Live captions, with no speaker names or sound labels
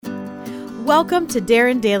Welcome to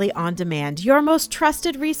Darren Daily On Demand, your most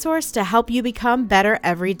trusted resource to help you become better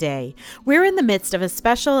every day. We're in the midst of a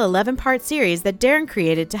special 11-part series that Darren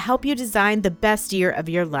created to help you design the best year of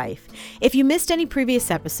your life. If you missed any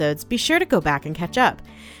previous episodes, be sure to go back and catch up.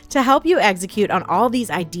 To help you execute on all these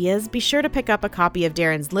ideas, be sure to pick up a copy of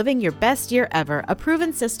Darren's Living Your Best Year Ever, a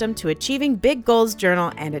proven system to achieving big goals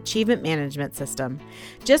journal and achievement management system.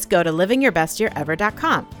 Just go to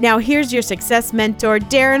livingyourbestyearever.com. Now here's your success mentor,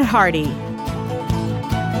 Darren Hardy.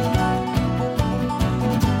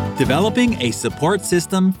 Developing a support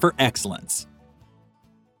system for excellence.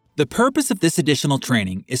 The purpose of this additional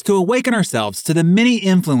training is to awaken ourselves to the many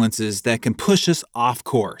influences that can push us off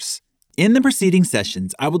course. In the preceding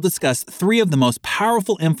sessions, I will discuss 3 of the most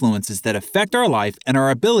powerful influences that affect our life and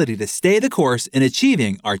our ability to stay the course in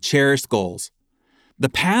achieving our cherished goals. The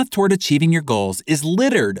path toward achieving your goals is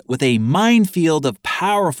littered with a minefield of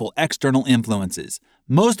powerful external influences.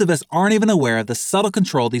 Most of us aren't even aware of the subtle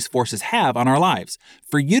control these forces have on our lives.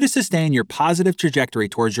 For you to sustain your positive trajectory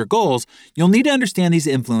towards your goals, you'll need to understand these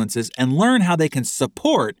influences and learn how they can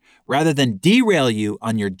support rather than derail you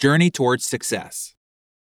on your journey towards success.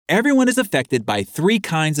 Everyone is affected by 3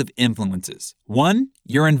 kinds of influences. 1,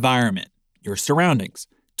 your environment, your surroundings.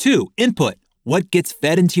 2, input, what gets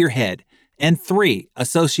fed into your head. And 3,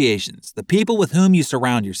 associations, the people with whom you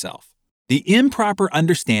surround yourself. The improper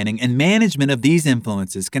understanding and management of these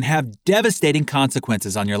influences can have devastating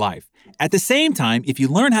consequences on your life. At the same time, if you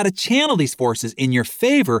learn how to channel these forces in your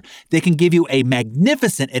favor, they can give you a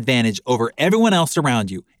magnificent advantage over everyone else around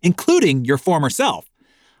you, including your former self.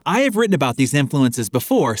 I have written about these influences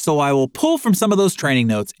before, so I will pull from some of those training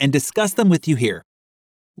notes and discuss them with you here.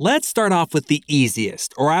 Let's start off with the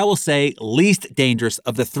easiest, or I will say least dangerous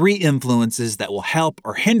of the 3 influences that will help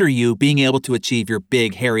or hinder you being able to achieve your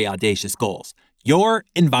big, hairy, audacious goals. Your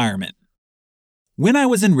environment. When I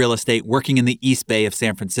was in real estate working in the East Bay of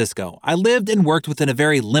San Francisco, I lived and worked within a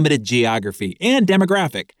very limited geography and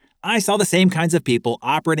demographic. I saw the same kinds of people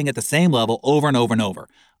operating at the same level over and over and over.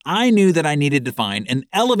 I knew that I needed to find an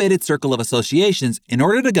elevated circle of associations in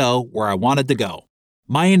order to go where I wanted to go.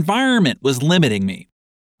 My environment was limiting me.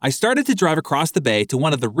 I started to drive across the bay to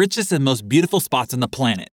one of the richest and most beautiful spots on the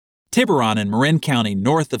planet, Tiburon in Marin County,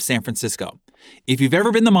 north of San Francisco. If you've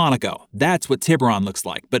ever been to Monaco, that's what Tiburon looks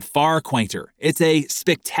like, but far quainter. It's a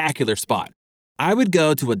spectacular spot. I would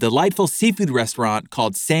go to a delightful seafood restaurant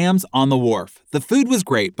called Sam's on the Wharf. The food was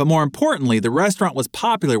great, but more importantly, the restaurant was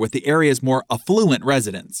popular with the area's more affluent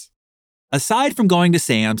residents. Aside from going to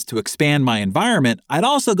Sam's to expand my environment, I'd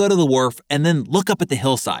also go to the wharf and then look up at the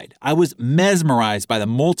hillside. I was mesmerized by the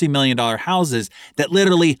multi-million-dollar houses that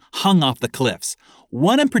literally hung off the cliffs.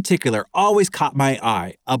 One in particular always caught my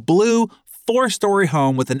eye, a blue 4-story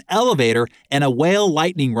home with an elevator and a whale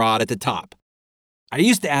lightning rod at the top. I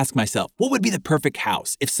used to ask myself, what would be the perfect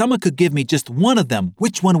house? If someone could give me just one of them,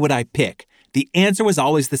 which one would I pick? The answer was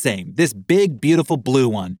always the same, this big, beautiful blue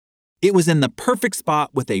one. It was in the perfect spot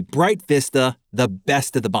with a bright vista, the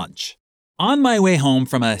best of the bunch. On my way home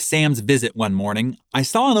from a Sam's visit one morning, I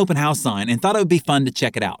saw an open house sign and thought it would be fun to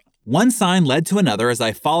check it out. One sign led to another as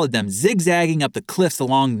I followed them zigzagging up the cliffs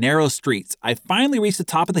along narrow streets. I finally reached the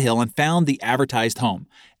top of the hill and found the advertised home.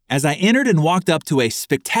 As I entered and walked up to a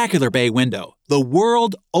spectacular bay window, the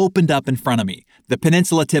world opened up in front of me. The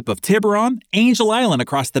peninsula tip of Tiburon, Angel Island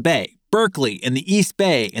across the bay, Berkeley and the East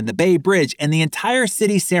Bay and the Bay Bridge and the entire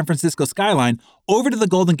city's San Francisco skyline over to the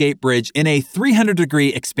Golden Gate Bridge in a 300-degree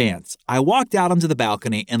expanse. I walked out onto the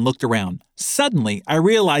balcony and looked around. Suddenly, I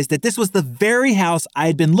realized that this was the very house I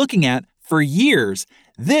had been looking at for years.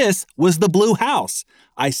 This was the Blue House.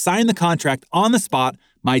 I signed the contract on the spot.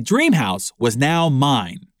 My dream house was now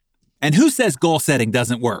mine. And who says goal setting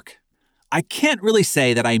doesn't work? I can't really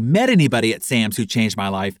say that I met anybody at Sam's who changed my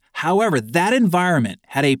life. However, that environment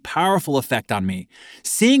had a powerful effect on me.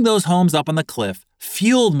 Seeing those homes up on the cliff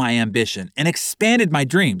fueled my ambition and expanded my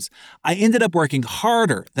dreams. I ended up working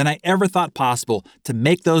harder than I ever thought possible to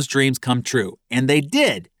make those dreams come true. And they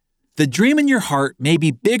did. The dream in your heart may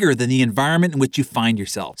be bigger than the environment in which you find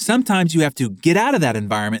yourself. Sometimes you have to get out of that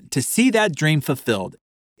environment to see that dream fulfilled.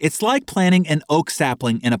 It's like planting an oak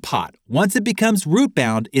sapling in a pot. Once it becomes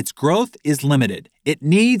root-bound, its growth is limited. It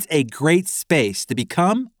needs a great space to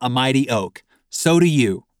become a mighty oak. So do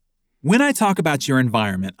you. When I talk about your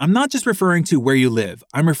environment, I'm not just referring to where you live.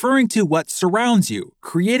 I'm referring to what surrounds you.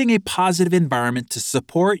 Creating a positive environment to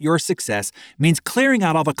support your success means clearing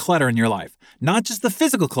out all the clutter in your life. Not just the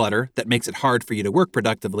physical clutter that makes it hard for you to work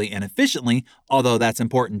productively and efficiently, although that's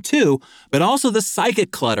important too, but also the psychic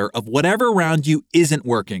clutter of whatever around you isn't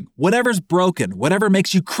working, whatever's broken, whatever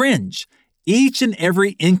makes you cringe. Each and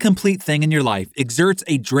every incomplete thing in your life exerts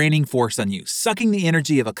a draining force on you, sucking the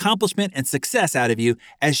energy of accomplishment and success out of you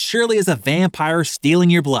as surely as a vampire stealing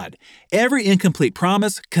your blood. Every incomplete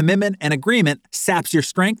promise, commitment, and agreement saps your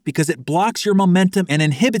strength because it blocks your momentum and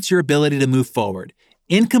inhibits your ability to move forward.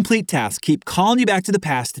 Incomplete tasks keep calling you back to the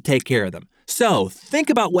past to take care of them. So think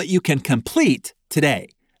about what you can complete today.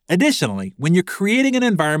 Additionally, when you're creating an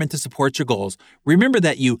environment to support your goals, remember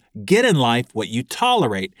that you get in life what you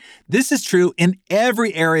tolerate. This is true in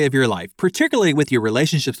every area of your life, particularly with your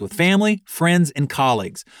relationships with family, friends, and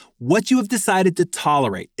colleagues. What you have decided to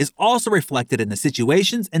tolerate is also reflected in the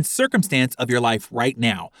situations and circumstance of your life right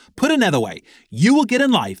now. Put another way, you will get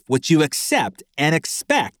in life what you accept and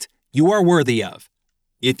expect you are worthy of.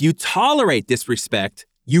 If you tolerate disrespect,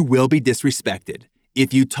 you will be disrespected.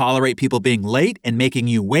 If you tolerate people being late and making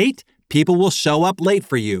you wait, people will show up late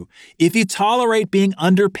for you. If you tolerate being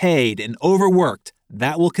underpaid and overworked,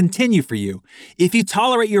 that will continue for you. If you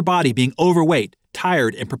tolerate your body being overweight,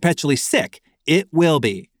 tired, and perpetually sick, it will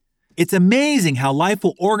be. It's amazing how life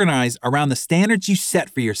will organize around the standards you set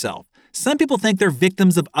for yourself. Some people think they're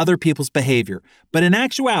victims of other people's behavior, but in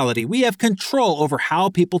actuality, we have control over how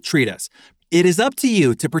people treat us. It is up to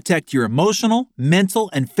you to protect your emotional, mental,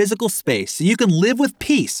 and physical space so you can live with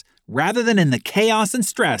peace rather than in the chaos and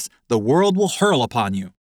stress the world will hurl upon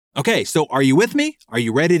you. Okay, so are you with me? Are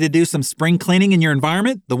you ready to do some spring cleaning in your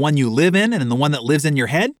environment, the one you live in and the one that lives in your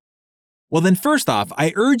head? Well, then first off,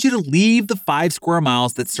 I urge you to leave the 5 square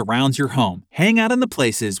miles that surrounds your home. Hang out in the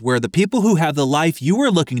places where the people who have the life you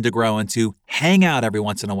are looking to grow into hang out every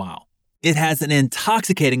once in a while. It has an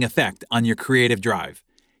intoxicating effect on your creative drive.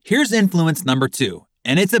 Here's influence number 2,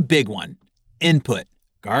 and it's a big one. Input.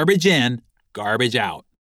 Garbage in, garbage out.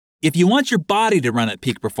 If you want your body to run at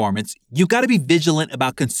peak performance, you've got to be vigilant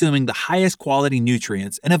about consuming the highest quality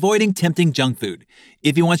nutrients and avoiding tempting junk food.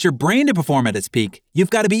 If you want your brain to perform at its peak, you've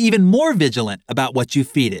got to be even more vigilant about what you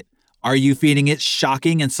feed it. Are you feeding it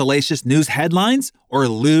shocking and salacious news headlines or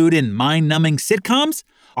lewd and mind-numbing sitcoms?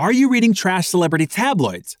 Are you reading trash celebrity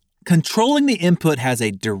tabloids? Controlling the input has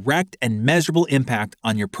a direct and measurable impact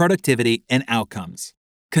on your productivity and outcomes.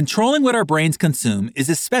 Controlling what our brains consume is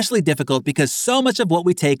especially difficult because so much of what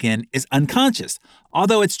we take in is unconscious.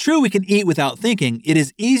 Although it's true we can eat without thinking, it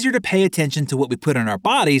is easier to pay attention to what we put in our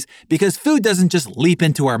bodies because food doesn't just leap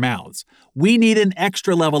into our mouths. We need an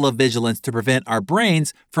extra level of vigilance to prevent our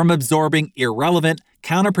brains from absorbing irrelevant,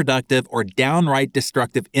 counterproductive, or downright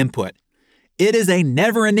destructive input. It is a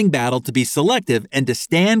never-ending battle to be selective and to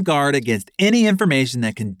stand guard against any information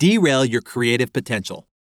that can derail your creative potential.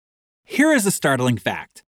 Here is a startling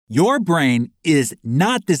fact. Your brain is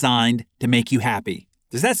not designed to make you happy.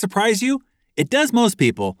 Does that surprise you? It does most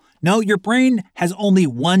people. No, your brain has only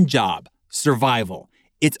one job: survival.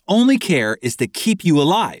 Its only care is to keep you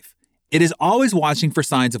alive. It is always watching for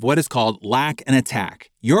signs of what is called lack and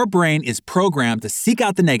attack. Your brain is programmed to seek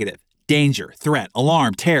out the negative. Danger, threat,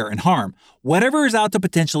 alarm, terror, and harm, whatever is out to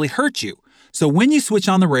potentially hurt you. So when you switch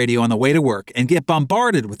on the radio on the way to work and get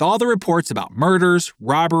bombarded with all the reports about murders,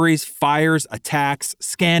 robberies, fires, attacks,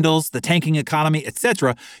 scandals, the tanking economy,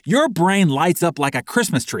 etc., your brain lights up like a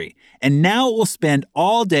Christmas tree. And now it will spend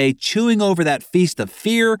all day chewing over that feast of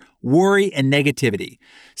fear, worry, and negativity.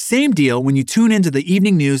 Same deal when you tune into the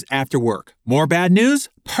evening news after work. More bad news?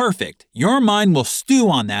 Perfect. Your mind will stew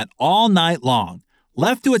on that all night long.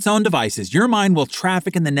 Left to its own devices, your mind will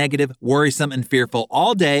traffic in the negative, worrisome, and fearful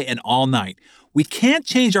all day and all night. We can't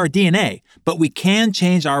change our DNA, but we can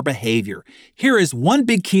change our behavior. Here is one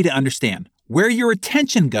big key to understand. Where your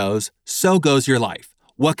attention goes, so goes your life.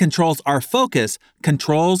 What controls our focus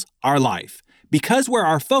controls our life. Because where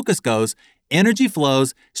our focus goes, energy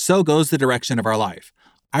flows, so goes the direction of our life.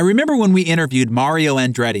 I remember when we interviewed Mario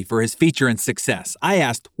Andretti for his feature in Success, I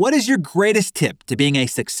asked, what is your greatest tip to being a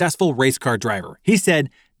successful race car driver? He said,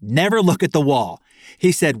 never look at the wall.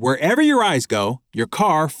 He said, wherever your eyes go, your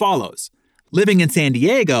car follows. Living in San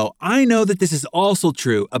Diego, I know that this is also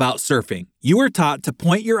true about surfing. You are taught to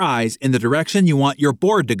point your eyes in the direction you want your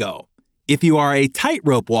board to go. If you are a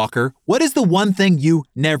tightrope walker, what is the one thing you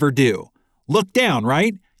never do? Look down,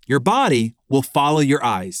 right? Your body will follow your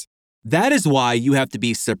eyes. That is why you have to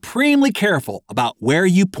be supremely careful about where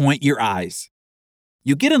you point your eyes.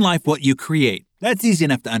 You get in life what you create. That's easy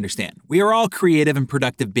enough to understand. We are all creative and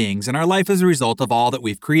productive beings, and our life is a result of all that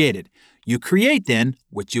we've created. You create, then,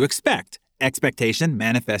 what you expect. Expectation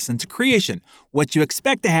manifests into creation. What you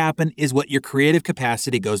expect to happen is what your creative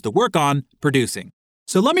capacity goes to work on producing.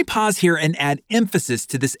 So let me pause here and add emphasis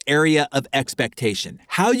to this area of expectation.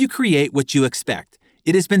 How you create what you expect.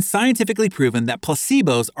 It has been scientifically proven that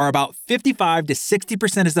placebos are about 55 to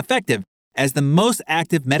 60% as effective as the most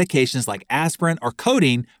active medications like aspirin or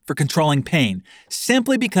codeine for controlling pain,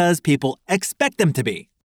 simply because people expect them to be.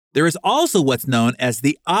 There is also what's known as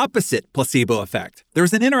the opposite placebo effect. There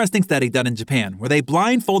was an interesting study done in Japan where they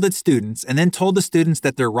blindfolded students and then told the students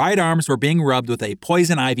that their right arms were being rubbed with a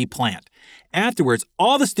poison ivy plant. Afterwards,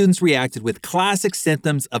 all the students reacted with classic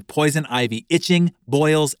symptoms of poison ivy itching,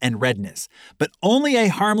 boils, and redness, but only a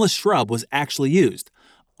harmless shrub was actually used.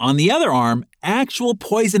 On the other arm, actual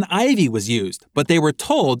poison ivy was used, but they were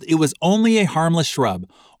told it was only a harmless shrub.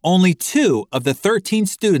 Only 2 of the 13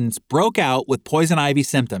 students broke out with poison ivy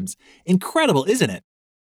symptoms. Incredible, isn't it?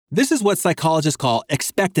 This is what psychologists call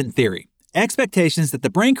expectant theory. Expectations that the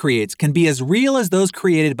brain creates can be as real as those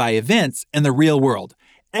created by events in the real world.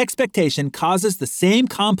 Expectation causes the same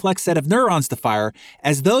complex set of neurons to fire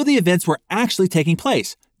as though the events were actually taking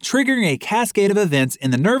place, triggering a cascade of events in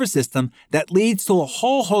the nervous system that leads to a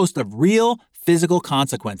whole host of real physical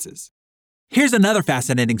consequences. Here's another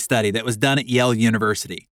fascinating study that was done at Yale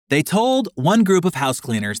University. They told one group of house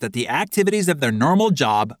cleaners that the activities of their normal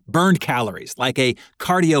job burned calories, like a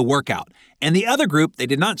cardio workout, and the other group, they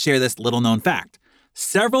did not share this little-known fact.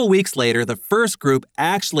 Several weeks later, the first group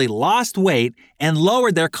actually lost weight and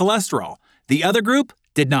lowered their cholesterol. The other group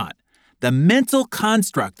did not. The mental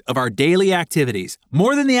construct of our daily activities,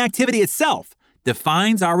 more than the activity itself,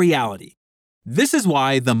 defines our reality. This is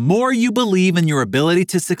why the more you believe in your ability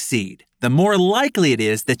to succeed, the more likely it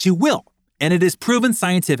is that you will, and it is proven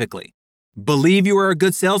scientifically. Believe you are a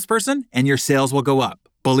good salesperson, and your sales will go up.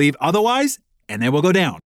 Believe otherwise, and they will go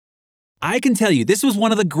down. I can tell you this was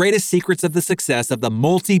one of the greatest secrets of the success of the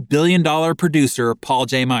multi-billion-dollar producer Paul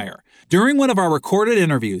J. Meyer. During one of our recorded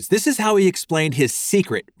interviews, this is how he explained his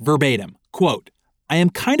secret verbatim. Quote, "I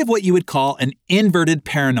am kind of what you would call an inverted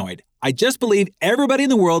paranoid. I just believe everybody in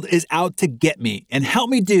the world is out to get me and help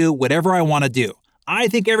me do whatever I want to do. I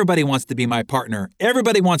think everybody wants to be my partner.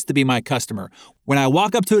 Everybody wants to be my customer. When I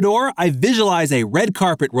walk up to a door, I visualize a red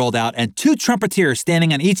carpet rolled out and 2 trumpeters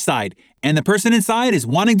standing on each side. And the person inside is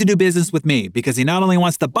wanting to do business with me because he not only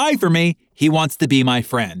wants to buy from me, he wants to be my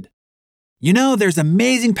friend." You know, there's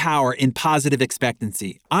amazing power in positive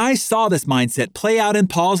expectancy. I saw this mindset play out in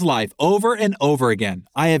Paul's life over and over again.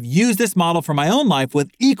 I have used this model for my own life with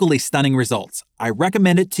equally stunning results. I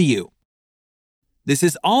recommend it to you. This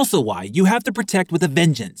is also why you have to protect with a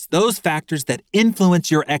vengeance those factors that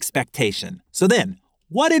influence your expectation. So then,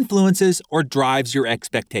 what influences or drives your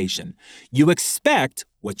expectation? You expect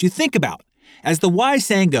what you think about. As the wise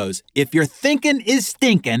saying goes, if your thinking is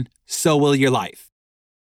stinking, so will your life.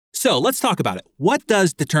 So let's talk about it. What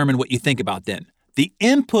does determine what you think about then? The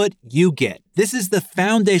input you get. This is the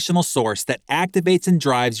foundational source that activates and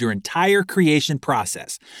drives your entire creation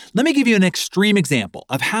process. Let me give you an extreme example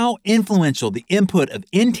of how influential the input of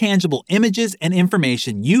intangible images and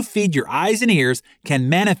information you feed your eyes and ears can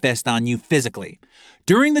manifest on you physically.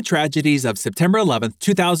 During the tragedies of September 11th,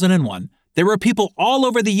 2001, there were people all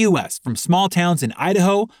over the U.S., from small towns in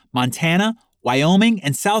Idaho, Montana, Wyoming,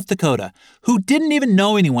 and South Dakota, who didn't even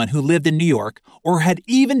know anyone who lived in New York or had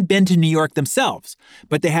even been to New York themselves,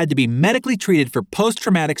 but they had to be medically treated for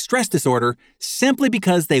post-traumatic stress disorder simply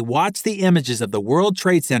because they watched the images of the World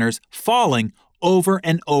Trade Centers falling over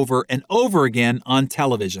and over and over again on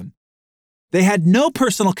television. They had no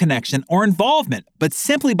personal connection or involvement, but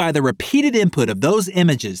simply by the repeated input of those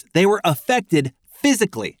images, they were affected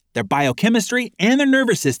physically, their biochemistry and their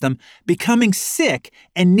nervous system becoming sick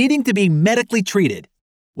and needing to be medically treated.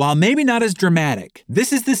 While maybe not as dramatic,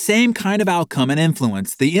 this is the same kind of outcome and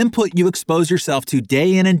influence the input you expose yourself to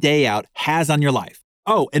day in and day out has on your life.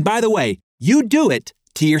 Oh, and by the way, you do it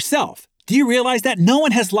to yourself. Do you realize that no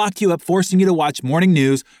one has locked you up forcing you to watch morning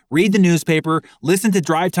news, read the newspaper, listen to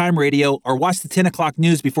drive time radio, or watch the 10 o'clock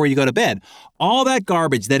news before you go to bed? All that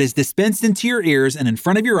garbage that is dispensed into your ears and in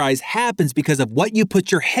front of your eyes happens because of what you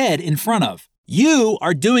put your head in front of. You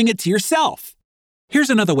are doing it to yourself.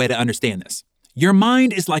 Here's another way to understand this. Your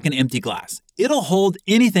mind is like an empty glass. It'll hold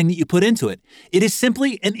anything that you put into it. It is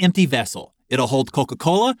simply an empty vessel. It'll hold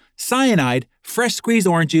Coca-Cola, cyanide, fresh squeezed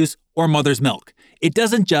orange juice, or mother's milk. It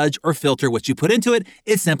doesn't judge or filter what you put into it,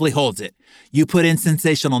 it simply holds it. You put in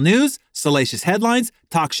sensational news, salacious headlines,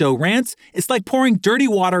 talk show rants, it's like pouring dirty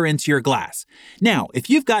water into your glass. Now, if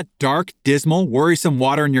you've got dark, dismal, worrisome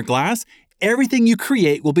water in your glass, everything you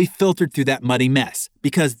create will be filtered through that muddy mess,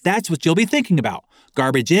 because that's what you'll be thinking about.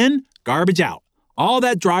 Garbage in, garbage out. All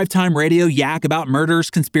that drive time radio yak about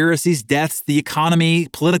murders, conspiracies, deaths, the economy,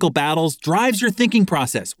 political battles drives your thinking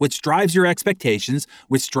process, which drives your expectations,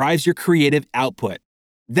 which drives your creative output.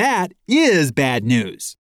 That is bad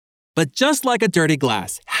news. But just like a dirty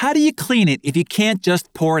glass, how do you clean it if you can't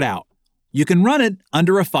just pour it out? You can run it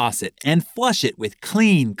under a faucet and flush it with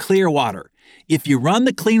clean, clear water. If you run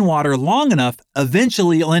the clean water long enough,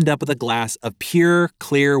 eventually you'll end up with a glass of pure,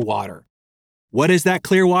 clear water. What is that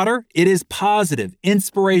clear water? It is positive,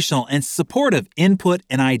 inspirational, and supportive input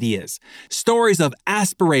and ideas. Stories of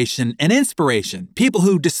aspiration and inspiration. People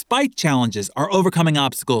who, despite challenges, are overcoming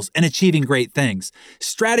obstacles and achieving great things.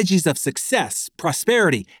 Strategies of success,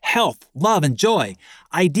 prosperity, health, love, and joy.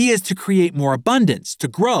 Ideas to create more abundance, to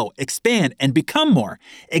grow, expand, and become more.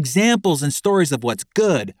 Examples and stories of what's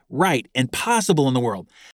good, right, and possible in the world.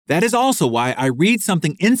 That is also why I read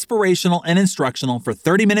something inspirational and instructional for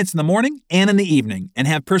 30 minutes in the morning and in the evening and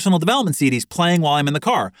have personal development CDs playing while I'm in the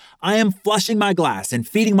car. I am flushing my glass and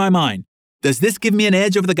feeding my mind. Does this give me an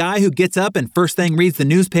edge over the guy who gets up and first thing reads the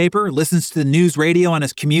newspaper, listens to the news radio on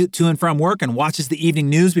his commute to and from work, and watches the evening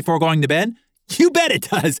news before going to bed? You bet it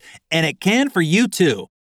does, and it can for you too.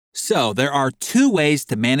 So there are 2 ways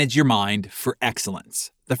to manage your mind for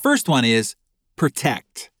excellence. The first one is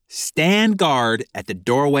protect. Stand guard at the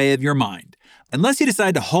doorway of your mind. Unless you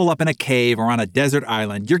decide to hole up in a cave or on a desert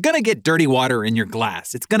island, you're going to get dirty water in your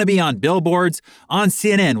glass. It's going to be on billboards, on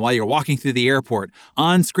CNN while you're walking through the airport,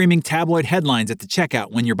 on screaming tabloid headlines at the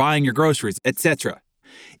checkout when you're buying your groceries, etc.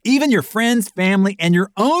 Even your friends, family, and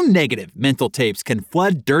your own negative mental tapes can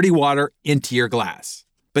flood dirty water into your glass.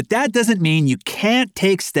 But that doesn't mean you can't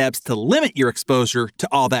take steps to limit your exposure to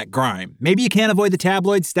all that grime. Maybe you can't avoid the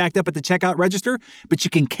tabloids stacked up at the checkout register, but you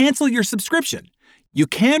can cancel your subscription. You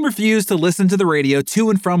can refuse to listen to the radio to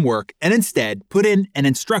and from work and instead put in an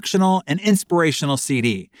instructional and inspirational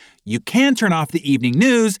CD. You can turn off the evening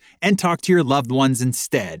news and talk to your loved ones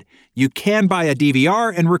instead. You can buy a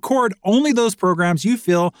DVR and record only those programs you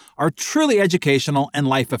feel are truly educational and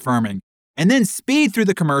life-affirming. And then speed through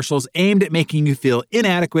the commercials aimed at making you feel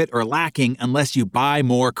inadequate or lacking unless you buy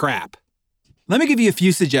more crap. Let me give you a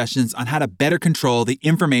few suggestions on how to better control the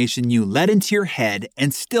information you let into your head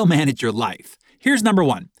and still manage your life. Here's number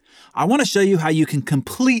 1. I want to show you how you can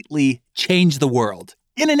completely change the world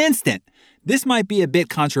in an instant. This might be a bit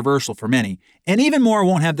controversial for many, and even more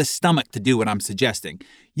won't have the stomach to do what I'm suggesting.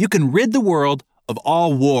 You can rid the world of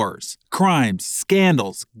all wars, crimes,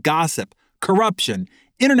 scandals, gossip, corruption,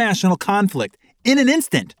 international conflict in an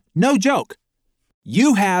instant. No joke.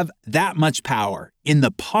 You have that much power in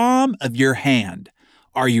the palm of your hand.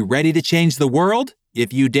 Are you ready to change the world?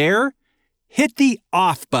 If you dare, hit the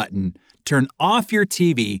off button. Turn off your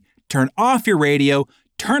TV, turn off your radio,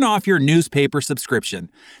 turn off your newspaper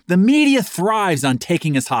subscription. The media thrives on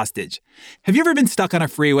taking us hostage. Have you ever been stuck on a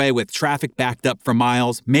freeway with traffic backed up for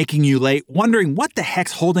miles, making you late, wondering what the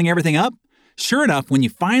heck's holding everything up? Sure enough, when you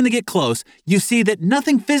finally get close, you see that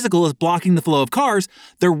nothing physical is blocking the flow of cars.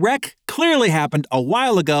 The wreck clearly happened a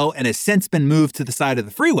while ago and has since been moved to the side of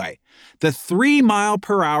the freeway. The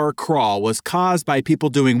 3-mile-per-hour crawl was caused by people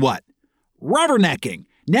doing what? Rubbernecking.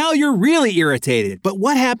 Now you're really irritated, but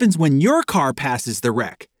what happens when your car passes the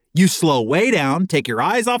wreck? You slow way down, take your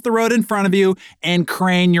eyes off the road in front of you, and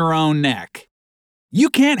crane your own neck. You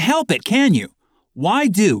can't help it, can you? Why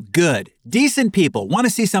do good, decent people want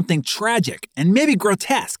to see something tragic and maybe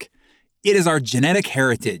grotesque? It is our genetic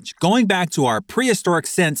heritage, going back to our prehistoric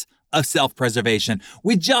sense of self-preservation.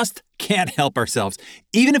 We just can't help ourselves,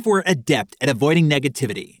 even if we're adept at avoiding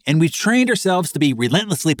negativity, and we've trained ourselves to be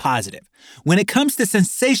relentlessly positive. When it comes to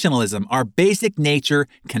sensationalism, our basic nature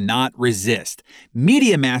cannot resist.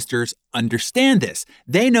 Media masters understand this.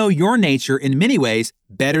 They know your nature in many ways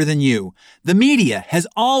better than you. The media has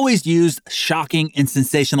always used shocking and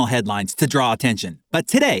sensational headlines to draw attention. But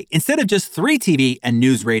today, instead of just 3 TV and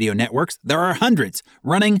news radio networks, there are hundreds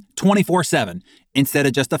running 24/7. Instead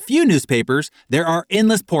of just a few newspapers, there are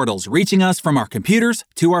endless portals reaching us from our computers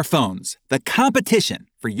to our phones. The competition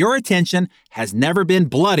for your attention has never been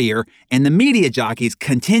bloodier, and the media jockeys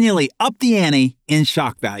continually up the ante in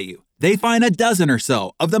shock value. They find a dozen or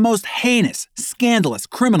so of the most heinous, scandalous,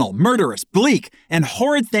 criminal, murderous, bleak, and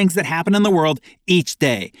horrid things that happen in the world each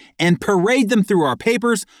day, and parade them through our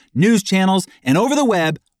papers, news channels, and over the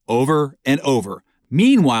web over and over.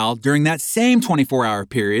 Meanwhile, during that same 24-hour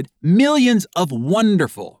period, millions of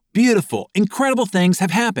wonderful, beautiful, incredible things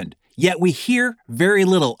have happened, yet we hear very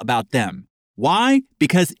little about them. Why?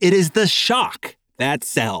 Because it is the shock that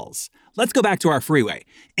sells. Let's go back to our freeway.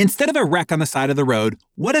 Instead of a wreck on the side of the road,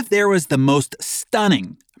 what if there was the most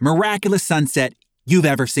stunning, miraculous sunset you've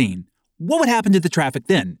ever seen? What would happen to the traffic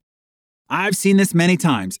then? I've seen this many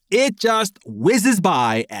times. It just whizzes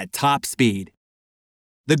by at top speed.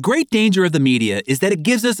 The great danger of the media is that it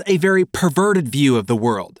gives us a very perverted view of the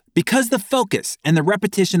world. Because the focus and the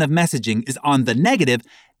repetition of messaging is on the negative,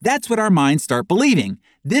 That's what our minds start believing.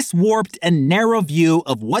 This warped and narrow view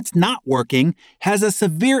of what's not working has a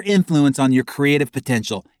severe influence on your creative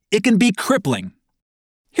potential. It can be crippling.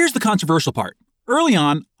 Here's the controversial part. Early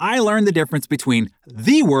on, I learned the difference between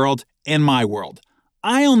the world and my world.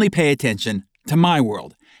 I only pay attention to my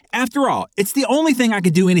world. After all, it's the only thing I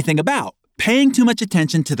can do anything about. Paying too much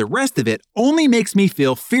attention to the rest of it only makes me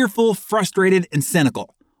feel fearful, frustrated, and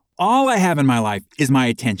cynical. All I have in my life is my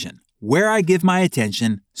attention. Where I give my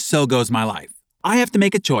attention, so goes my life. I have to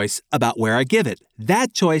make a choice about where I give it.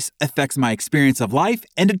 That choice affects my experience of life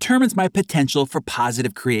and determines my potential for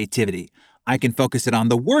positive creativity. I can focus it on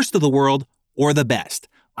the worst of the world or the best.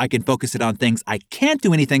 I can focus it on things I can't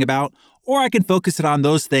do anything about, or I can focus it on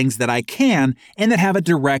those things that I can and that have a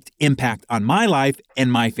direct impact on my life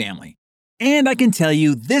and my family. And I can tell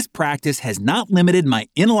you, this practice has not limited my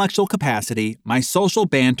intellectual capacity, my social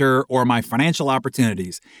banter, or my financial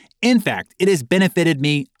opportunities. In fact, it has benefited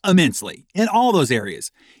me immensely in all those areas.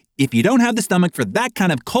 If you don't have the stomach for that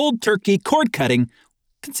kind of cold turkey cord cutting,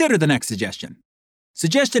 consider the next suggestion.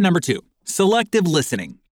 Suggestion number 2, selective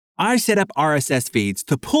listening. I set up RSS feeds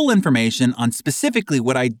to pull information on specifically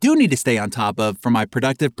what I do need to stay on top of for my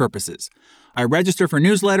productive purposes. I register for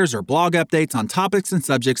newsletters or blog updates on topics and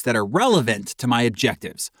subjects that are relevant to my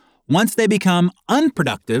objectives. Once they become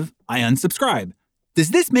unproductive, I unsubscribe.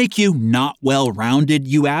 Does this make you not well-rounded,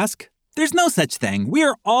 you ask? There's no such thing. We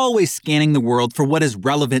are always scanning the world for what is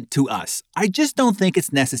relevant to us. I just don't think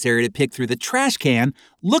it's necessary to pick through the trash can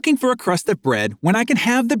looking for a crust of bread when I can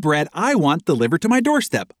have the bread I want delivered to my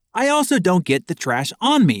doorstep. I also don't get the trash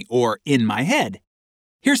on me or in my head.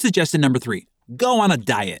 Here's suggestion number 3. Go on a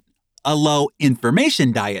diet. A low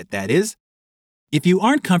information diet, that is. If you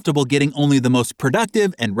aren't comfortable getting only the most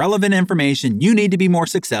productive and relevant information you need to be more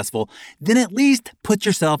successful, then at least put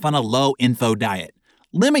yourself on a low info diet.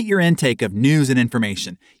 Limit your intake of news and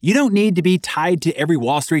information. You don't need to be tied to every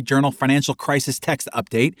Wall Street Journal financial crisis text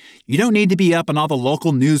update. You don't need to be up on all the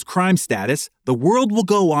local news crime status. The world will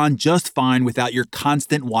go on just fine without your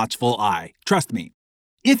constant watchful eye. Trust me.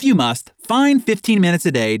 If you must, find 15 minutes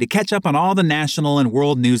a day to catch up on all the national and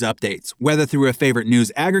world news updates, whether through a favorite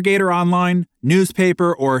news aggregator online,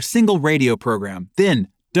 newspaper, or single radio program. Then,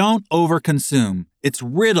 don't overconsume. It's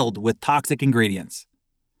riddled with toxic ingredients.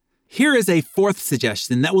 Here is a 4th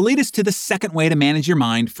suggestion that will lead us to the second way to manage your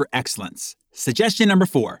mind for excellence. Suggestion number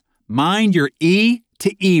 4, mind your E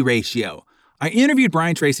to E ratio. I interviewed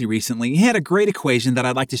Brian Tracy recently. He had a great equation that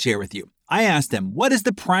I'd like to share with you. I asked him, what is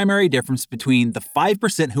the primary difference between the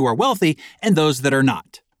 5% who are wealthy and those that are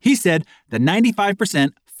not? He said the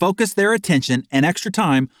 95% focus their attention and extra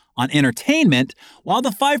time on entertainment, while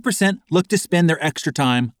the 5% look to spend their extra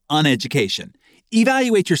time on education.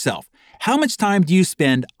 Evaluate yourself. How much time do you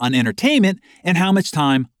spend on entertainment and how much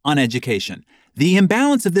time on education? The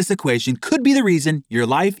imbalance of this equation could be the reason your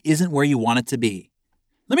life isn't where you want it to be.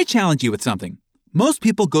 Let me challenge you with something. Most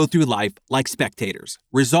people go through life like spectators,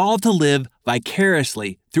 resolved to live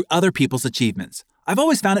vicariously through other people's achievements. I've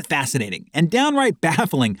always found it fascinating and downright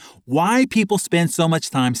baffling why people spend so much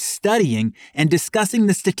time studying and discussing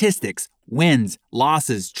the statistics, wins,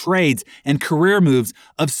 losses, trades, and career moves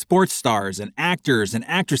of sports stars and actors and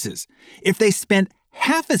actresses. If they spent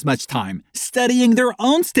half as much time studying their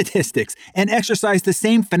own statistics and exercised the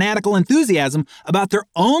same fanatical enthusiasm about their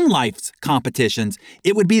own life's competitions,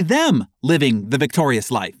 it would be them living the victorious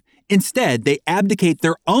life. Instead, they abdicate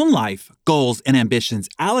their own life, goals, and ambitions,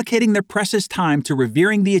 allocating their precious time to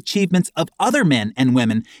revering the achievements of other men and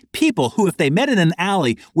women, people who, if they met in an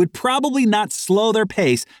alley, would probably not slow their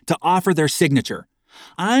pace to offer their signature.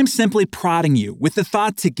 I'm simply prodding you with the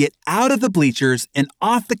thought to get out of the bleachers and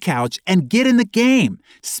off the couch and get in the game.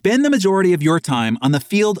 Spend the majority of your time on the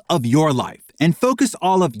field of your life and focus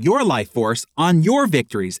all of your life force on your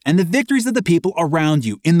victories and the victories of the people around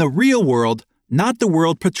you in the real world, not the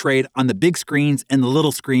world portrayed on the big screens and the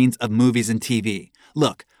little screens of movies and TV.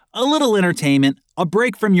 Look, a little entertainment, a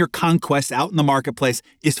break from your conquests out in the marketplace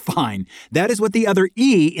is fine. That is what the other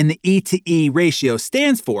E in the E to E ratio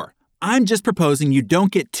stands for. I'm just proposing you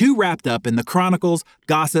don't get too wrapped up in the chronicles,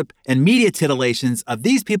 gossip, and media titillations of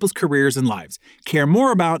these people's careers and lives. Care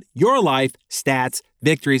more about your life, stats,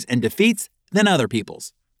 victories, and defeats than other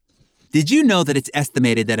people's. Did you know that it's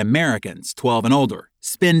estimated that Americans 12 and older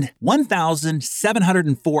spend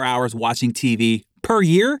 1,704 hours watching TV per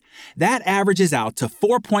year? That averages out to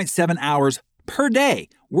 4.7 hours per day.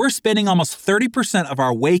 We're spending almost 30% of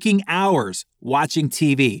our waking hours watching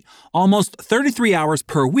TV, almost 33 hours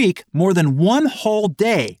per week, more than one whole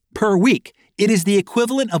day per week. It is the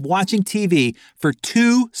equivalent of watching TV for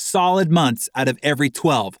 2 solid months out of every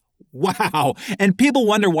 12. Wow! And people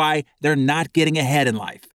wonder why they're not getting ahead in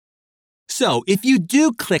life. So if you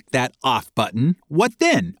do click that off button, what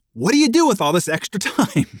then? What do you do with all this extra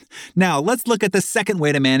time? Now, let's look at the second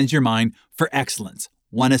way to manage your mind for excellence.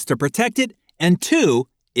 One is to protect it, and two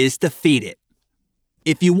is to feed it.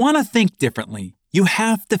 If you want to think differently, you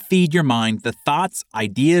have to feed your mind the thoughts,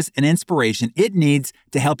 ideas, and inspiration it needs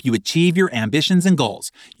to help you achieve your ambitions and goals.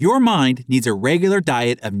 Your mind needs a regular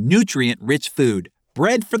diet of nutrient-rich food,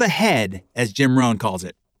 bread for the head, as Jim Rohn calls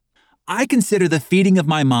it. I consider the feeding of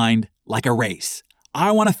my mind like a race.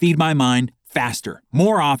 I want to feed my mind faster,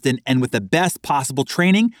 more often, and with the best possible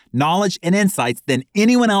training, knowledge, and insights than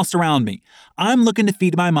anyone else around me. I'm looking to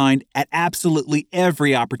feed my mind at absolutely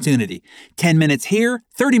every opportunity. 10 minutes here,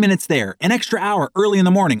 30 minutes there, an extra hour early in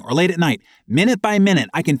the morning or late at night. Minute by minute,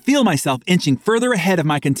 I can feel myself inching further ahead of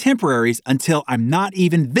my contemporaries until I'm not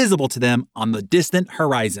even visible to them on the distant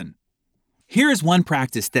horizon. Here is one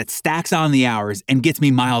practice that stacks on the hours and gets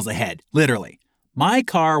me miles ahead, literally. My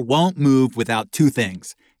car won't move without two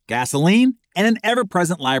things: gasoline and an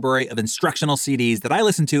ever-present library of instructional CDs that I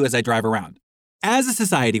listen to as I drive around. As a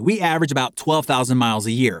society, we average about 12,000 miles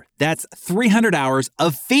a year. That's 300 hours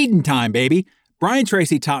of feeding time, baby. Brian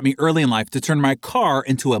Tracy taught me early in life to turn my car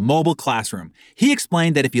into a mobile classroom. He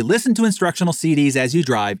explained that if you listen to instructional CDs as you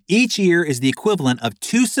drive, each year is the equivalent of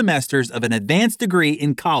 2 semesters of an advanced degree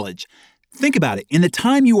in college. Think about it. In the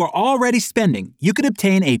time you are already spending, you could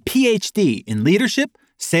obtain a PhD in leadership,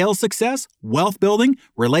 sales success, wealth building,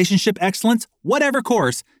 relationship excellence, whatever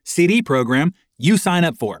course, CD program you sign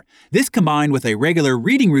up for. This combined with a regular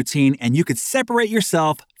reading routine, and you could separate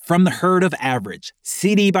yourself from the herd of average,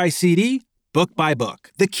 CD by CD, book by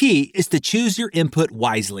book. The key is to choose your input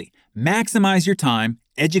wisely, maximize your time,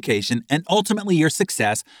 education, and ultimately your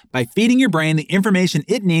success by feeding your brain the information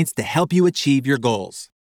it needs to help you achieve your goals.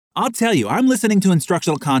 I'll tell you, I'm listening to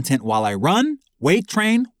instructional content while I run, weight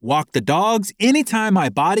train, walk the dogs. Anytime my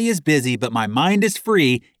body is busy but my mind is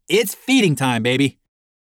free, it's feeding time, baby.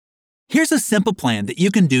 Here's a simple plan that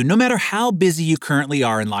you can do no matter how busy you currently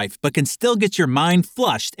are in life, but can still get your mind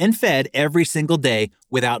flushed and fed every single day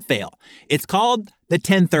without fail. It's called the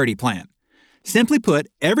 10-30 plan. Simply put,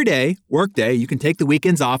 every day, work day, you can take the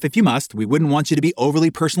weekends off if you must. We wouldn't want you to be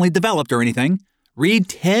overly personally developed or anything. Read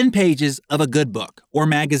 10 pages of a good book or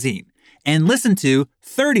magazine and listen to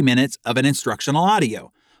 30 minutes of an instructional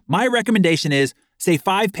audio. My recommendation is, say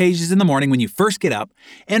 5 pages in the morning when you first get up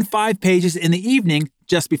and 5 pages in the evening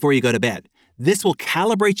just before you go to bed. This will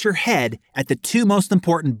calibrate your head at the 2 most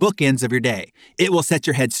important bookends of your day. It will set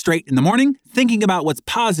your head straight in the morning, thinking about what's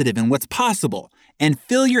positive and what's possible, and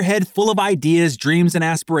fill your head full of ideas, dreams, and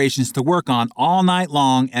aspirations to work on all night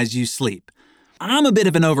long as you sleep. I'm a bit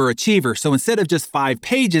of an overachiever, so instead of just 5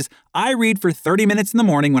 pages, I read for 30 minutes in the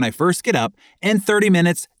morning when I first get up and 30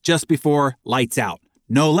 minutes just before lights out.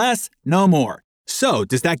 No less, no more. So,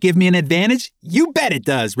 does that give me an advantage? You bet it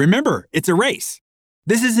does. Remember, it's a race.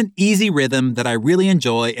 This is an easy rhythm that I really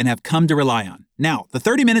enjoy and have come to rely on. Now, the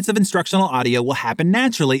 30 minutes of instructional audio will happen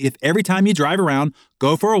naturally if every time you drive around,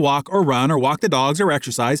 go for a walk or run or walk the dogs or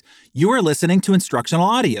exercise, you are listening to instructional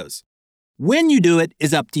audios. When you do it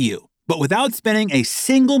is up to you. But without spending a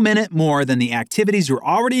single minute more than the activities you're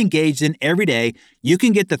already engaged in every day, you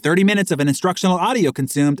can get the 30 minutes of an instructional audio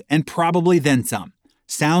consumed and probably then some.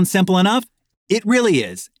 Sounds simple enough? It really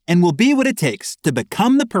is, and will be what it takes to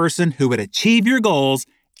become the person who would achieve your goals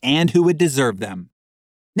and who would deserve them.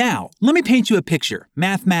 Now, let me paint you a picture,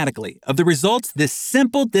 mathematically, of the results this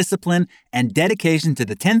simple discipline and dedication to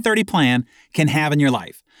the 10-30 plan can have in your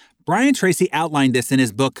life. Brian Tracy outlined this in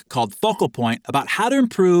his book called Focal Point about how to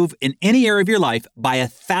improve in any area of your life by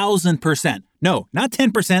 1,000%. No, not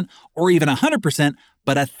 10% or even 100%,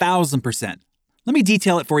 but 1,000%. Let me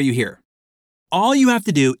detail it for you here. All you have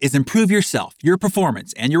to do is improve yourself, your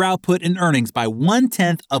performance, and your output and earnings by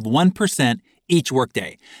 0.1% each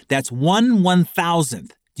workday. That's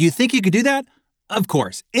 1/1,000th. Do you think you could do that? Of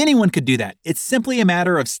course, anyone could do that. It's simply a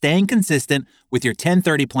matter of staying consistent with your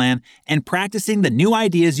 10-30 plan and practicing the new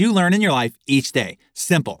ideas you learn in your life each day.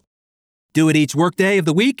 Simple. Do it each workday of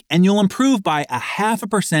the week and you'll improve by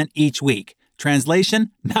 0.5% each week.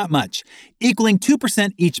 Translation, not much. Equaling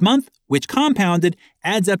 2% each month, which compounded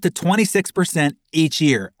adds up to 26% each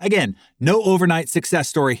year. Again, no overnight success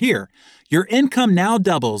story here. Your income now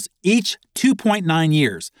doubles each 2.9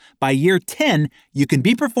 years. By year 10, you can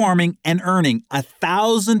be performing and earning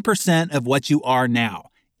 1,000% of what you are now.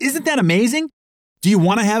 Isn't that amazing? Do you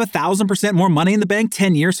want to have 1,000% more money in the bank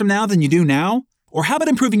 10 years from now than you do now? Or how about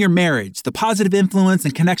improving your marriage, the positive influence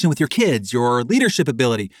and connection with your kids, your leadership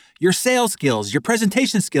ability, your sales skills, your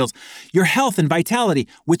presentation skills, your health and vitality,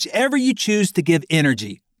 whichever you choose to give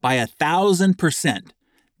energy by 1,000%.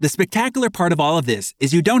 The spectacular part of all of this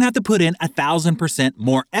is you don't have to put in 1,000%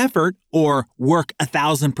 more effort or work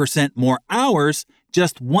 1,000% more hours,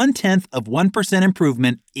 just 0.1%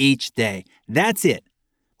 improvement each day. That's it.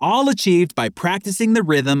 All achieved by practicing the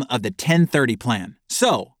rhythm of the 10-30 plan.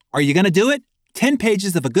 So, are you going to do it? 10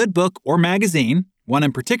 pages of a good book or magazine, one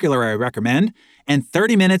in particular I recommend, and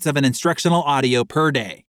 30 minutes of an instructional audio per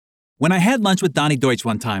day. When I had lunch with Donnie Deutsch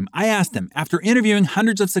one time, I asked him, after interviewing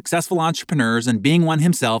hundreds of successful entrepreneurs and being one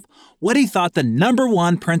himself, what he thought the number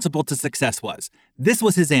one principle to success was. This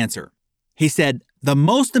was his answer. He said, "The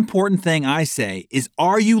most important thing I say is,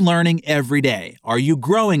 are you learning every day? Are you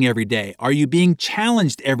growing every day? Are you being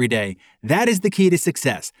challenged every day? That is the key to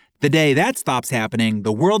success. The day that stops happening,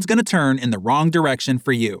 the world's going to turn in the wrong direction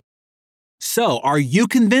for you." So, are you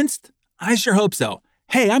convinced? I sure hope so.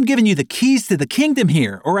 Hey, I'm giving you the keys to the kingdom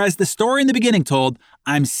here, or as the story in the beginning told,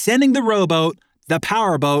 I'm sending the rowboat, the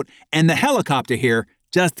powerboat, and the helicopter here.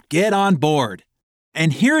 Just get on board.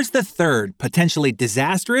 And here's the third, potentially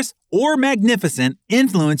disastrous or magnificent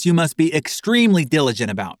influence you must be extremely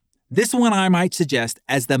diligent about. This one I might suggest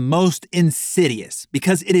as the most insidious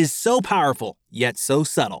because it is so powerful, yet so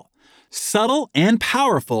subtle. Subtle and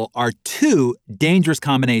powerful are two dangerous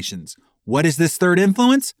combinations. What is this third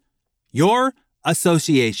influence? Your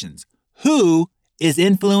associations. Who is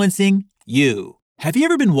influencing you? Have you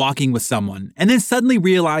ever been walking with someone and then suddenly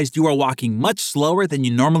realized you are walking much slower than you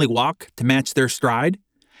normally walk to match their stride?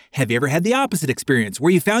 Have you ever had the opposite experience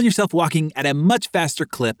where you found yourself walking at a much faster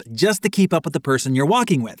clip just to keep up with the person you're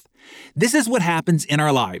walking with? This is what happens in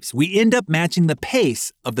our lives. We end up matching the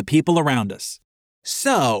pace of the people around us.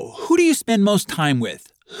 So, who do you spend most time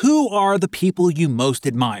with? Who are the people you most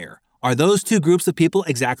admire? Are those two groups of people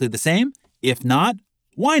exactly the same? If not,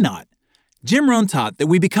 why not? Jim Rohn taught that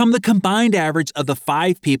we become the combined average of the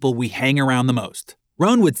 5 people we hang around the most.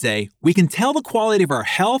 Rohn would say, we can tell the quality of our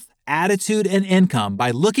health, attitude, and income by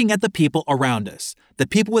looking at the people around us. The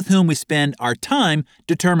people with whom we spend our time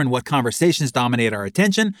determine what conversations dominate our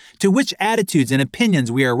attention, to which attitudes and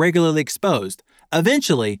opinions we are regularly exposed.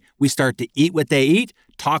 Eventually, we start to eat what they eat,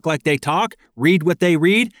 talk like they talk, read what they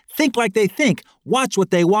read, think like they think, watch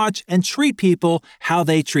what they watch, and treat people how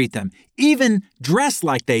they treat them, even dress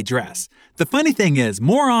like they dress. The funny thing is,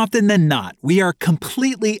 more often than not, we are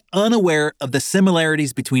completely unaware of the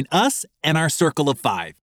similarities between us and our circle of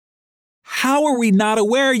 5. How are we not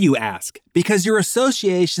aware, you ask? Because your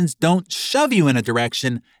associations don't shove you in a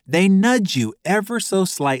direction, they nudge you ever so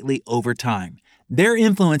slightly over time. Their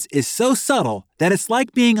influence is so subtle that it's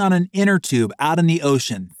like being on an inner tube out in the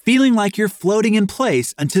ocean, feeling like you're floating in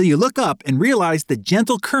place until you look up and realize the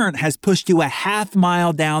gentle current has pushed you a half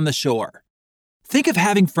mile down the shore. Think of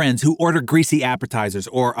having friends who order greasy appetizers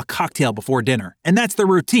or a cocktail before dinner, and that's their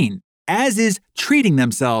routine, as is treating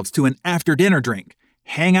themselves to an after-dinner drink.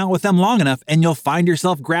 Hang out with them long enough and you'll find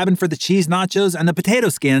yourself grabbing for the cheese nachos and the potato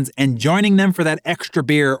skins and joining them for that extra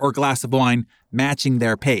beer or glass of wine, matching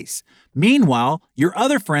their pace. Meanwhile, your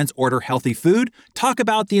other friends order healthy food, talk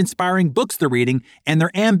about the inspiring books they're reading, and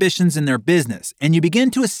their ambitions in their business, and you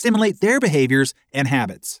begin to assimilate their behaviors and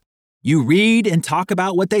habits. You read and talk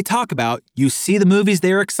about what they talk about, you see the movies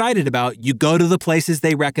they're excited about, you go to the places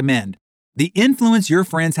they recommend. The influence your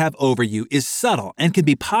friends have over you is subtle and can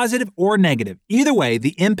be positive or negative. Either way,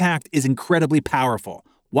 the impact is incredibly powerful.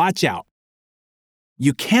 Watch out.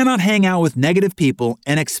 You cannot hang out with negative people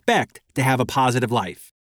and expect to have a positive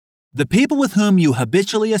life. The people with whom you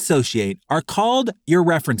habitually associate are called your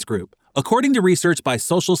reference group. According to research by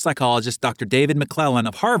social psychologist Dr. David McClellan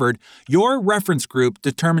of Harvard, your reference group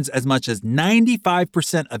determines as much as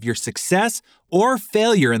 95% of your success or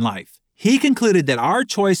failure in life. He concluded that our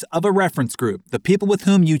choice of a reference group, the people with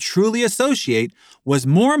whom you truly associate, was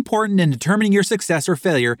more important in determining your success or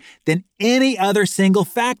failure than any other single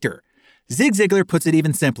factor. Zig Ziglar puts it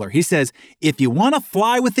even simpler. He says, if you want to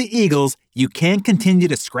fly with the eagles, you can't continue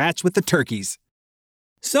to scratch with the turkeys.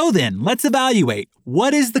 So then, let's evaluate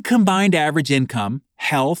what is the combined average income,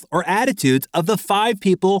 health, or attitudes of the 5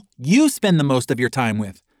 people you spend the most of your time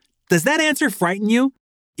with. Does that answer frighten you?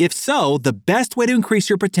 If so, the best way to increase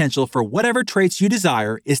your potential for whatever traits you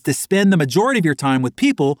desire is to spend the majority of your time with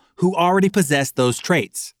people who already possess those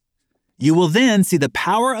traits. You will then see the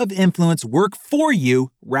power of influence work for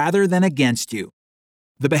you rather than against you.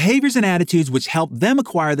 The behaviors and attitudes which help them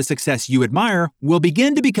acquire the success you admire will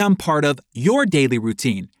begin to become part of your daily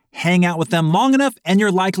routine. Hang out with them long enough and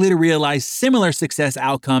you're likely to realize similar success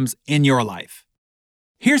outcomes in your life.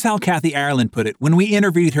 Here's how Kathy Ireland put it when we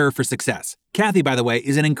interviewed her for Success. Kathy, by the way,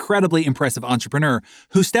 is an incredibly impressive entrepreneur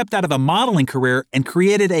who stepped out of a modeling career and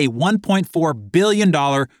created a $1.4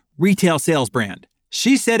 billion retail sales brand.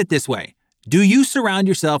 She said it this way, Do you surround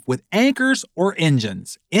yourself with anchors or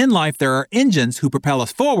engines? In life, there are engines who propel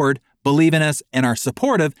us forward, believe in us, and are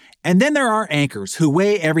supportive, and then there are anchors who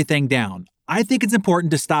weigh everything down. I think it's important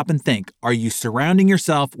to stop and think, are you surrounding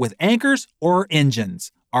yourself with anchors or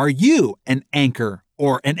engines? Are you an anchor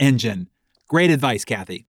or an engine? Great advice,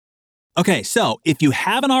 Kathy. Okay, so if you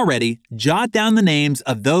haven't already, jot down the names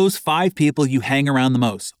of those 5 people you hang around the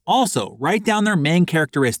most. Also, write down their main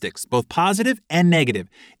characteristics, both positive and negative.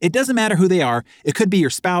 It doesn't matter who they are. It could be your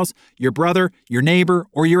spouse, your brother, your neighbor,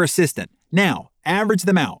 or your assistant. Now, average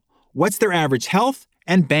them out. What's their average health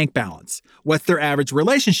and bank balance? What's their average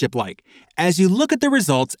relationship like? As you look at the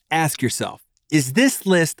results, ask yourself, is this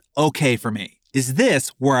list okay for me? Is this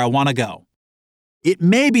where I want to go? It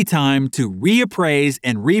may be time to reappraise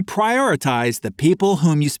and reprioritize the people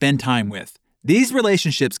whom you spend time with. These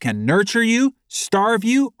relationships can nurture you, starve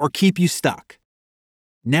you, or keep you stuck.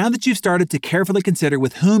 Now that you've started to carefully consider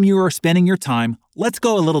with whom you are spending your time, let's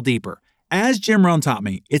go a little deeper. As Jim Rohn taught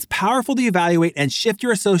me, it's powerful to evaluate and shift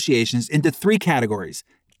your associations into 3 categories: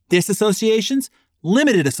 disassociations,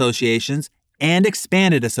 limited associations, and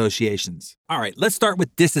expanded associations. All right, let's start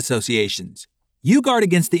with disassociations. You guard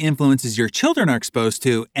against the influences your children are exposed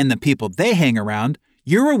to and the people they hang around.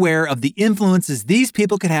 You're aware of the influences these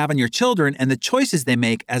people could have on your children and the choices they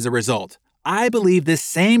make as a result. I believe this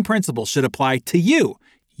same principle should apply to you.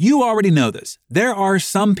 You already know this. There are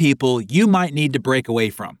some people you might need to break away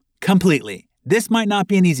from completely. This might not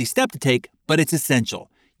be an easy step to take, but it's essential.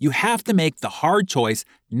 You have to make the hard choice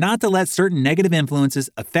not to let certain negative influences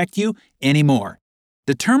affect you anymore.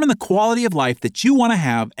 Determine the quality of life that you want to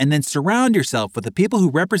have and then surround yourself with the people who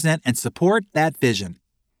represent and support that vision.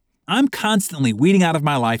 I'm constantly weeding out of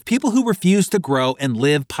my life people who refuse to grow and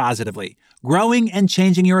live positively. Growing and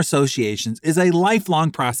changing your associations is a lifelong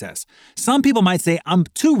process. Some people might say I'm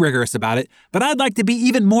too rigorous about it, but I'd like to be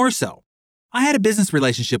even more so. I had a business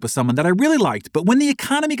relationship with someone that I really liked, but when the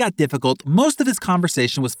economy got difficult, most of his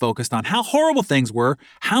conversation was focused on how horrible things were,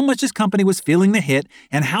 how much his company was feeling the hit,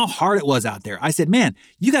 and how hard it was out there. I said, man,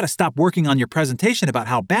 you got to stop working on your presentation about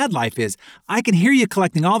how bad life is. I can hear you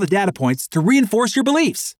collecting all the data points to reinforce your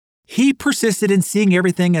beliefs. He persisted in seeing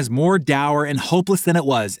everything as more dour and hopeless than it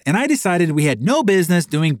was, and I decided we had no business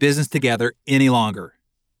doing business together any longer.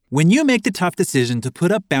 When you make the tough decision to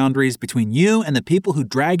put up boundaries between you and the people who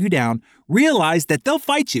drag you down, realize that they'll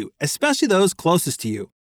fight you, especially those closest to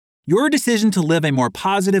you. Your decision to live a more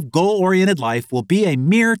positive, goal-oriented life will be a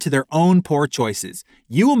mirror to their own poor choices.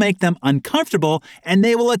 You will make them uncomfortable, and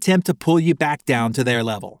they will attempt to pull you back down to their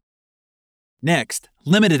level. Next,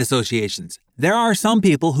 limited associations. There are some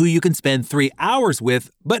people who you can spend 3 hours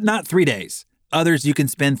with, but not 3 days. Others you can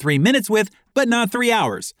spend 3 minutes with, but not 3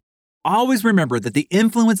 hours. Always remember that the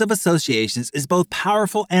influence of associations is both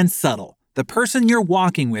powerful and subtle. The person you're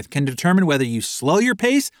walking with can determine whether you slow your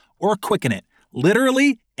pace or quicken it,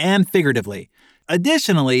 literally and figuratively.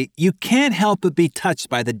 Additionally, you can't help but be touched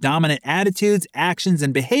by the dominant attitudes, actions,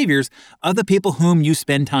 and behaviors of the people whom you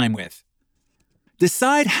spend time with.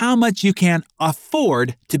 Decide how much you can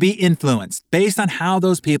afford to be influenced based on how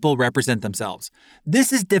those people represent themselves.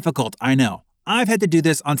 This is difficult, I know. I've had to do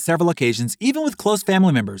this on several occasions, even with close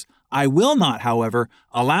family members. I will not, however,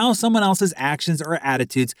 allow someone else's actions or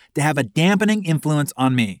attitudes to have a dampening influence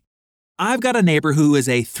on me. I've got a neighbor who is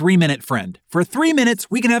a 3-minute friend. For 3 minutes,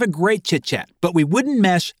 we can have a great chit-chat, but we wouldn't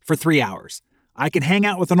mesh for 3 hours. I can hang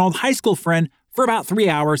out with an old high school friend for about 3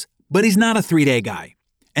 hours, but he's not a 3-day guy.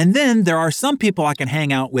 And then there are some people I can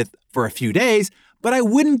hang out with for a few days, but I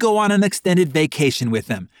wouldn't go on an extended vacation with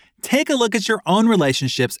them. Take a look at your own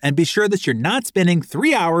relationships and be sure that you're not spending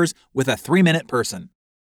 3 hours with a 3-minute person.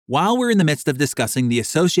 While we're in the midst of discussing the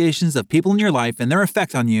associations of people in your life and their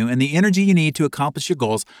effect on you and the energy you need to accomplish your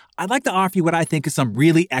goals, I'd like to offer you what I think is some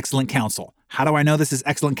really excellent counsel. How do I know this is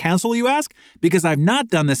excellent counsel, you ask? Because I've not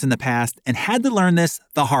done this in the past and had to learn this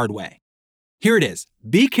the hard way. Here it is.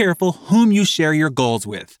 Be careful whom you share your goals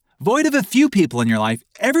with. Void of a few people in your life,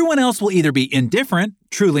 everyone else will either be indifferent,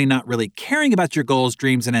 truly not really caring about your goals,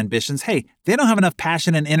 dreams, and ambitions. Hey, they don't have enough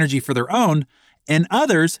passion and energy for their own. And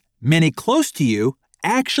others, many close to you,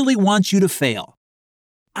 actually want you to fail.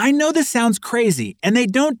 I know this sounds crazy, and they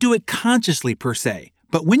don't do it consciously per se.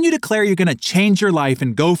 But when you declare you're going to change your life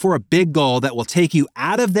and go for a big goal that will take you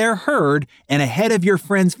out of their herd and ahead of your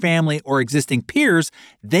friends, family, or existing peers,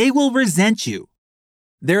 they will resent you.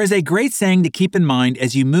 There is a great saying to keep in mind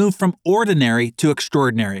as you move from ordinary to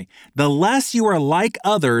extraordinary. The less you are like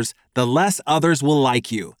others, the less others will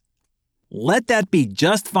like you. Let that be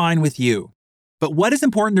just fine with you. But what is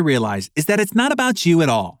important to realize is that it's not about you at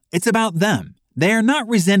all. It's about them. They are not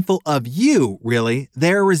resentful of you, really.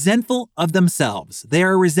 They are resentful of themselves. They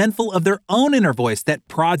are resentful of their own inner voice that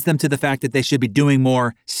prods them to the fact that they should be doing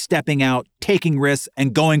more, stepping out, taking risks,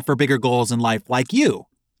 and going for bigger goals in life like you.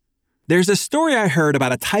 There's a story I heard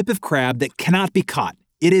about a type of crab that cannot be caught.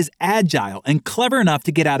 It is agile and clever enough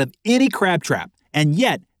to get out of any crab trap, and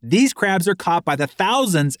yet these crabs are caught by the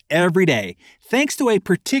thousands every day, thanks to a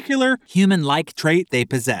particular human-like trait they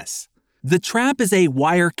possess. The trap is a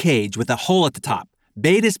wire cage with a hole at the top.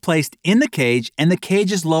 Bait is placed in the cage, and the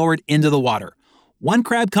cage is lowered into the water. One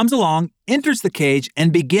crab comes along, enters the cage,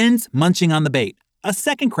 and begins munching on the bait. A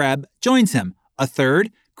second crab joins him. A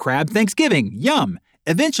third, crab Thanksgiving, yum!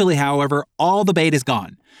 Eventually, however, all the bait is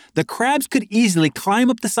gone. The crabs could easily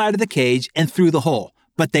climb up the side of the cage and through the hole,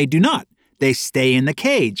 but they do not. They stay in the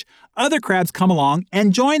cage. Other crabs come along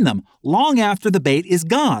and join them long after the bait is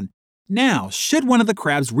gone. Now, should one of the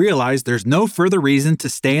crabs realize there's no further reason to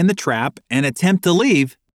stay in the trap and attempt to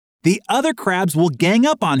leave, the other crabs will gang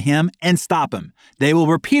up on him and stop him. They will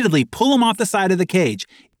repeatedly pull him off the side of the cage.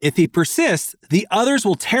 If he persists, the others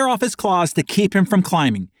will tear off his claws to keep him from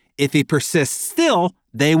climbing. If he persists still,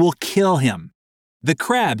 they will kill him. The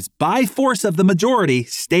crabs, by force of the majority,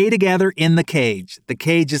 stay together in the cage. The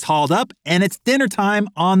cage is hauled up, and it's dinner time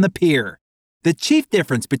on the pier. The chief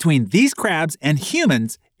difference between these crabs and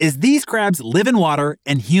humans is these crabs live in water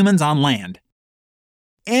and humans on land.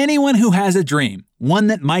 Anyone who has a dream, one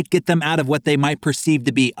that might get them out of what they might perceive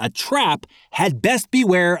to be a trap, had best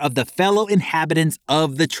beware of the fellow inhabitants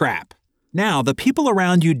of the trap. Now, the people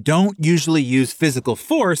around you don't usually use physical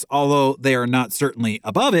force, although they are not certainly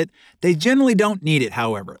above it. They generally don't need it,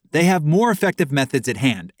 however. They have more effective methods at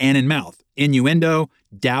hand and in mouth. Innuendo,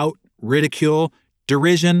 doubt, ridicule,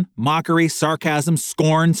 derision, mockery, sarcasm,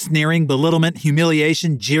 scorn, sneering, belittlement,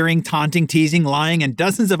 humiliation, jeering, taunting, teasing, lying, and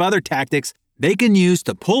dozens of other tactics they can use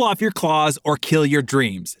to pull off your claws or kill your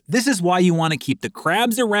dreams. This is why you want to keep the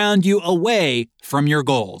crabs around you away from your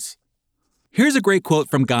goals. Here's a great quote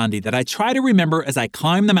from Gandhi that I try to remember as I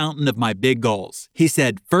climb the mountain of my big goals. He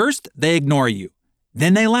said, "First, they ignore you.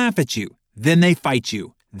 Then they laugh at you. Then they fight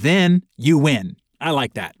you. Then you win." I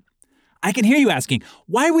like that. I can hear you asking,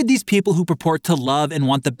 why would these people who purport to love and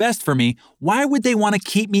want the best for me, why would they want to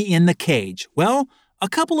keep me in the cage? Well, a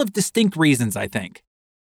couple of distinct reasons, I think.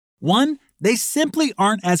 One, they simply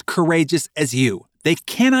aren't as courageous as you. They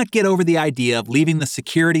cannot get over the idea of leaving the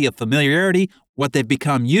security of familiarity, what they've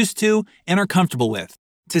become used to and are comfortable with.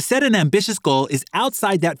 To set an ambitious goal is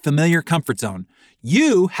outside that familiar comfort zone.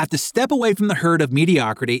 You have to step away from the herd of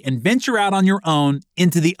mediocrity and venture out on your own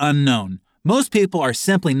into the unknown. Most people are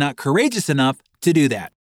simply not courageous enough to do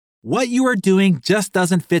that. What you are doing just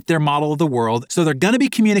doesn't fit their model of the world, so they're going to be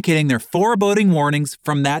communicating their foreboding warnings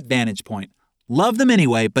from that vantage point. Love them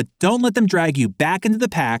anyway, but don't let them drag you back into the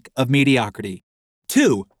pack of mediocrity.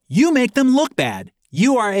 2, you make them look bad.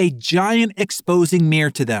 You are a giant exposing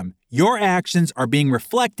mirror to them. Your actions are being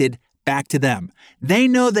reflected back to them. They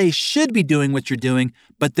know they should be doing what you're doing,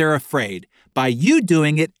 but they're afraid. By you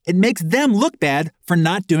doing it, it makes them look bad for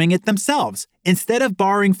not doing it themselves. Instead of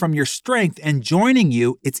borrowing from your strength and joining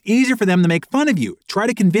you, it's easier for them to make fun of you, try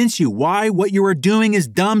to convince you why what you are doing is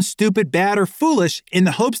dumb, stupid, bad, or foolish in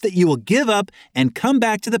the hopes that you will give up and come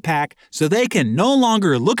back to the pack so they can no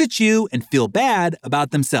longer look at you and feel bad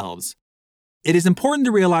about themselves. It is important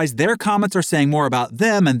to realize their comments are saying more about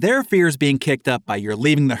them and their fears being kicked up by your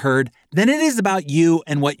leaving the herd than it is about you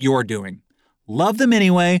and what you're doing. Love them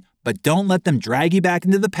anyway, but don't let them drag you back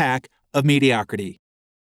into the pack of mediocrity.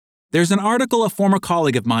 There's an article a former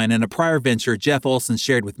colleague of mine in a prior venture, Jeff Olson,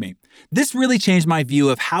 shared with me. This really changed my view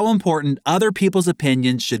of how important other people's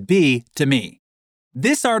opinions should be to me.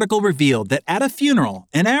 This article revealed that at a funeral,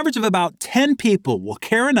 an average of about 10 people will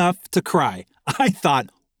care enough to cry. I thought,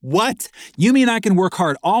 what? You mean I can work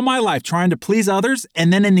hard all my life trying to please others,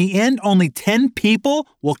 and then in the end, only 10 people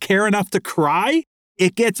will care enough to cry?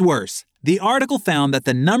 It gets worse. The article found that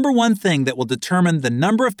the number one thing that will determine the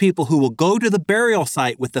number of people who will go to the burial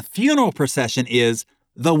site with the funeral procession is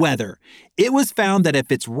the weather. It was found that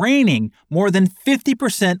if it's raining, more than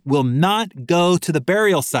 50% will not go to the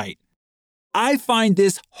burial site. I find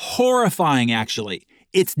this horrifying, actually.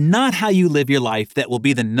 It's not how you live your life that will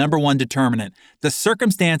be the number one determinant. The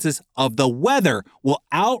circumstances of the weather will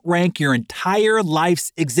outrank your entire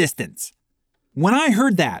life's existence. When I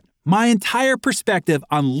heard that, my entire perspective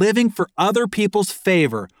on living for other people's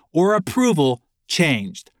favor or approval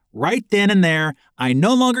changed. Right then and there, I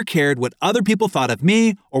no longer cared what other people thought of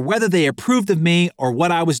me or whether they approved of me or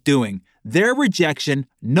what I was doing. Their rejection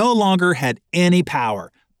no longer had any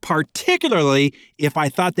power, particularly if I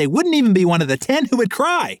thought they wouldn't even be one of the 10 who would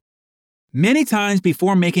cry. Many times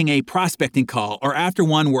before making a prospecting call or after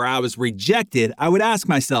one where I was rejected, I would ask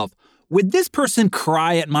myself, would this person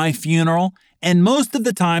cry at my funeral? And most of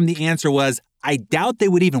the time the answer was, I doubt they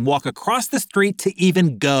would even walk across the street to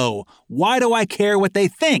even go. Why do I care what they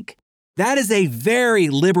think? That is a very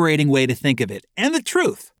liberating way to think of it, and the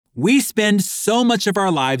truth. We spend so much of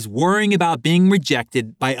our lives worrying about being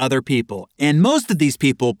rejected by other people, and most of these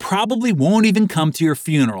people probably won't even come to your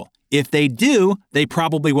funeral. If they do, they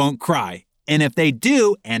probably won't cry. And if they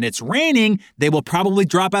do, and it's raining, they will probably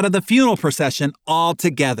drop out of the funeral procession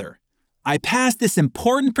altogether. I pass this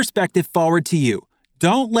important perspective forward to you.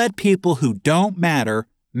 Don't let people who don't matter.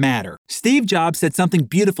 Steve Jobs said something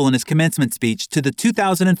beautiful in his commencement speech to the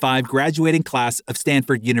 2005 graduating class of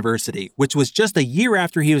Stanford University, which was just a year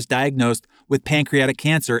after he was diagnosed with pancreatic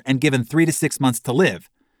cancer and given 3 to 6 months to live,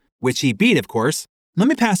 which he beat, of course. Let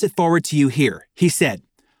me pass it forward to you here. He said,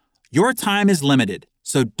 "Your time is limited,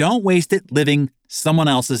 so don't waste it living someone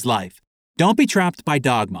else's life. Don't be trapped by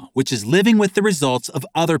dogma, which is living with the results of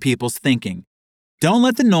other people's thinking. Don't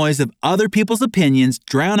let the noise of other people's opinions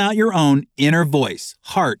drown out your own inner voice,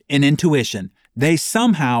 heart, and intuition. They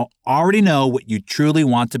somehow already know what you truly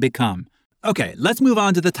want to become." Okay, let's move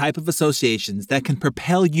on to the type of associations that can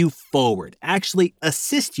propel you forward, actually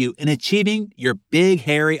assist you in achieving your big,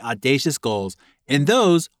 hairy, audacious goals, and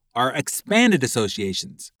those are expanded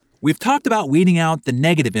associations. We've talked about weeding out the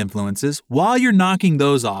negative influences. While you're knocking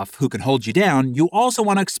those off who can hold you down, you also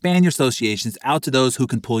want to expand your associations out to those who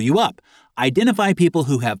can pull you up. Identify people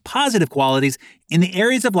who have positive qualities in the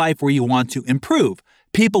areas of life where you want to improve.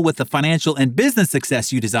 People with the financial and business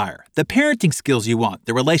success you desire, the parenting skills you want,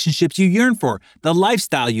 the relationships you yearn for, the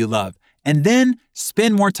lifestyle you love, and then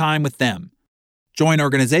spend more time with them. Join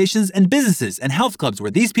organizations and businesses and health clubs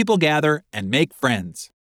where these people gather and make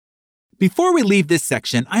friends. Before we leave this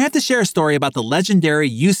section, I have to share a story about the legendary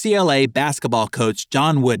UCLA basketball coach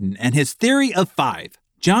John Wooden and his theory of 5.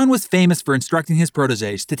 John was famous for instructing his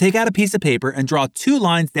protégés to take out a piece of paper and draw 2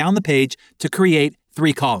 lines down the page to create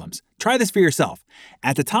 3 columns. Try this for yourself.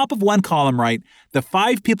 At the top of one column, write the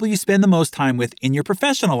 5 people you spend the most time with in your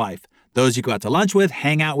professional life. Those you go out to lunch with,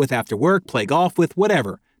 hang out with after work, play golf with,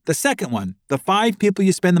 whatever. The second one, the 5 people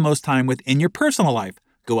you spend the most time with in your personal life.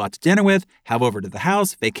 Go out to dinner with, have over to the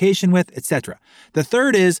house, vacation with, etc. The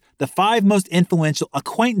third is the 5 most influential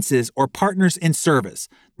acquaintances or partners in service,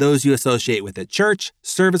 those you associate with at church,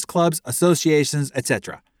 service clubs, associations,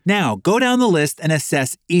 etc. Now, go down the list and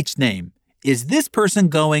assess each name. Is this person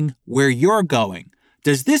going where you're going?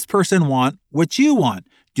 Does this person want what you want?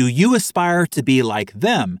 Do you aspire to be like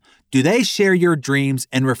them? Do they share your dreams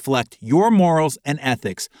and reflect your morals and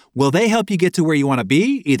ethics? Will they help you get to where you want to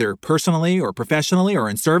be, either personally or professionally or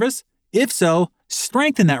in service? If so,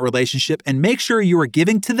 strengthen that relationship and make sure you are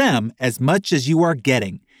giving to them as much as you are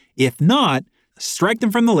getting. If not, strike them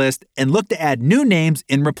from the list and look to add new names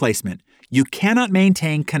in replacement. You cannot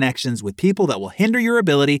maintain connections with people that will hinder your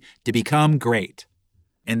ability to become great.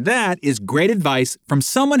 And that is great advice from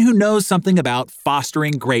someone who knows something about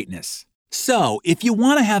fostering greatness. So, if you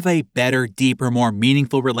want to have a better, deeper, more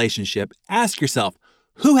meaningful relationship, ask yourself,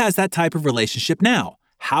 who has that type of relationship now?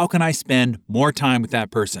 How can I spend more time with that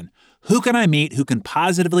person? Who can I meet who can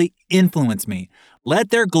positively influence me? Let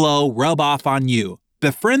their glow rub off on you.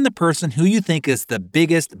 Befriend the person who you think is the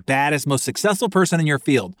biggest, baddest, most successful person in your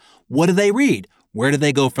field. What do they read? Where do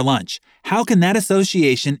they go for lunch? How can that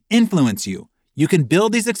association influence you? You can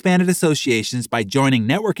build these expanded associations by joining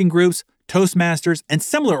networking groups, Toastmasters, and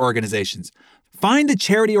similar organizations. Find the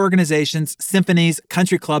charity organizations, symphonies,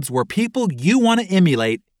 country clubs where people you want to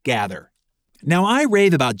emulate gather. Now, I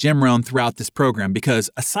rave about Jim Rohn throughout this program because,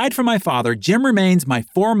 aside from my father, Jim remains my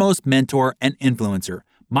foremost mentor and influencer.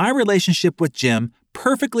 My relationship with Jim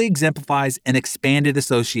perfectly exemplifies an expanded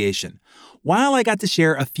association. While I got to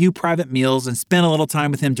share a few private meals and spend a little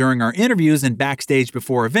time with him during our interviews and backstage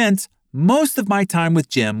before events, most of my time with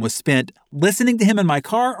Jim was spent listening to him in my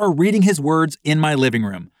car or reading his words in my living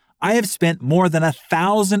room. I have spent more than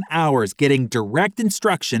 1,000 hours getting direct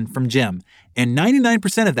instruction from Jim, and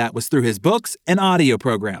 99% of that was through his books and audio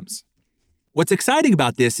programs. What's exciting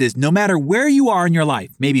about this is no matter where you are in your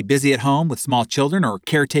life, maybe busy at home with small children or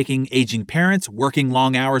caretaking aging parents, working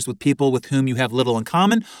long hours with people with whom you have little in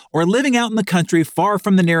common, or living out in the country far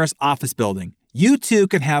from the nearest office building, you too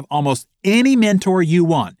can have almost any mentor you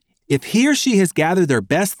want. If he or she has gathered their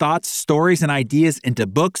best thoughts, stories, and ideas into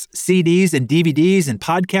books, CDs, and DVDs and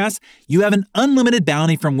podcasts, you have an unlimited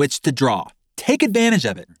bounty from which to draw. Take advantage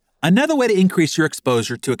of it. Another way to increase your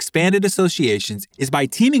exposure to expanded associations is by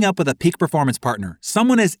teaming up with a peak performance partner,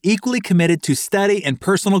 someone as equally committed to study and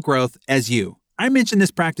personal growth as you. I mentioned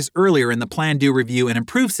this practice earlier in the Plan, Do, Review, and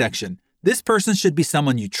Improve section. This person should be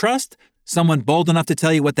someone you trust, someone bold enough to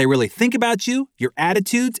tell you what they really think about you, your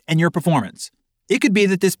attitudes, and your performance. It could be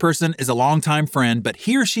that this person is a longtime friend, but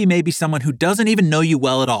he or she may be someone who doesn't even know you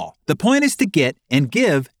well at all. The point is to get and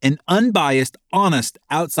give an unbiased, honest,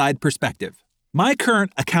 outside perspective. My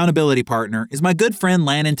current accountability partner is my good friend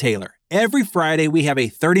Landon Taylor. Every Friday, we have a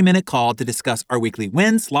 30-minute call to discuss our weekly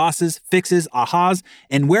wins, losses, fixes, ahas,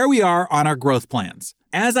 and where we are on our growth plans.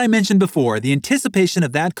 As I mentioned before, the anticipation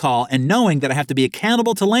of that call and knowing that I have to be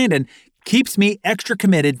accountable to Landon keeps me extra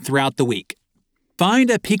committed throughout the week. Find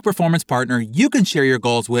a peak performance partner you can share your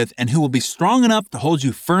goals with and who will be strong enough to hold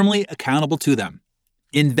you firmly accountable to them.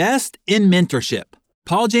 Invest in mentorship.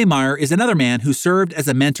 Paul J. Meyer is another man who served as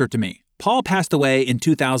a mentor to me. Paul passed away in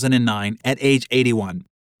 2009 at age 81.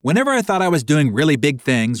 Whenever I thought I was doing really big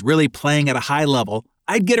things, really playing at a high level,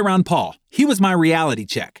 I'd get around Paul. He was my reality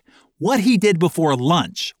check. What he did before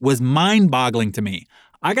lunch was mind-boggling to me.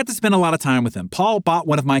 I got to spend a lot of time with him. Paul bought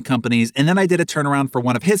one of my companies, and then I did a turnaround for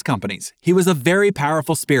one of his companies. He was a very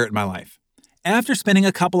powerful spirit in my life. After spending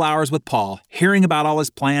a couple hours with Paul, hearing about all his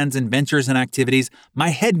plans and ventures and activities, my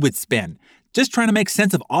head would spin. Just trying to make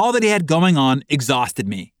sense of all that he had going on exhausted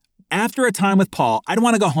me. After a time with Paul, I'd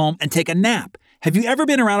want to go home and take a nap. Have you ever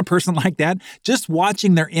been around a person like that? Just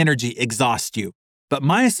watching their energy exhausts you. But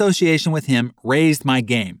my association with him raised my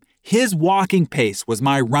game. His walking pace was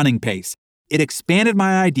my running pace. It expanded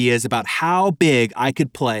my ideas about how big I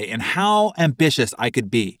could play and how ambitious I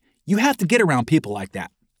could be. You have to get around people like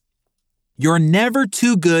that. You're never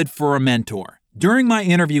too good for a mentor. During my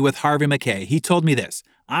interview with Harvey Mackay, he told me this: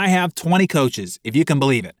 I have 20 coaches, if you can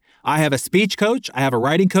believe it. I have a speech coach, I have a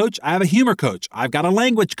writing coach, I have a humor coach, I've got a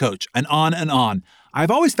language coach, and on and on.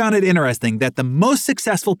 I've always found it interesting that the most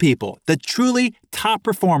successful people, the truly top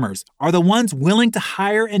performers, are the ones willing to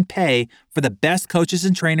hire and pay for the best coaches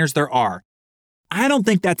and trainers there are. I don't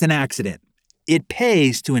think that's an accident. It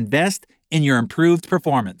pays to invest in your improved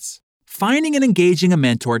performance. Finding and engaging a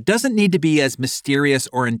mentor doesn't need to be as mysterious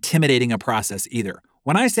or intimidating a process either.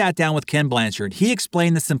 When I sat down with Ken Blanchard, he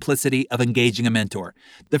explained the simplicity of engaging a mentor.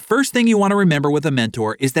 The first thing you want to remember with a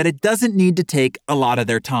mentor is that it doesn't need to take a lot of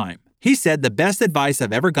their time. He said the best advice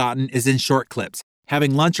I've ever gotten is in short clips.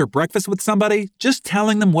 Having lunch or breakfast with somebody, just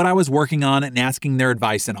telling them what I was working on and asking their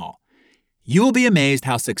advice and all. You will be amazed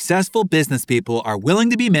how successful business people are willing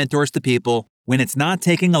to be mentors to people when it's not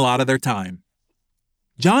taking a lot of their time.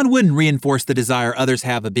 John Wooden reinforced the desire others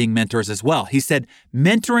have of being mentors as well. He said,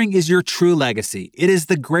 mentoring is your true legacy. It is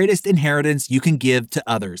the greatest inheritance you can give to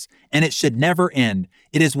others, and it should never end.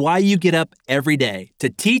 It is why you get up every day, to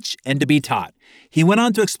teach and to be taught. He went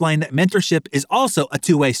on to explain that mentorship is also a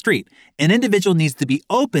two-way street. An individual needs to be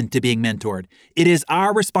open to being mentored. It is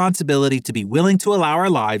our responsibility to be willing to allow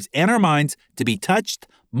our lives and our minds to be touched,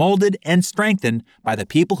 molded, and strengthened by the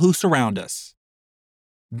people who surround us.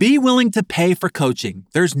 Be willing to pay for coaching.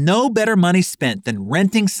 There's no better money spent than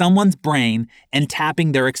renting someone's brain and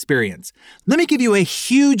tapping their experience. Let me give you a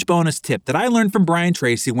huge bonus tip that I learned from Brian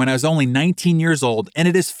Tracy when I was only 19 years old, and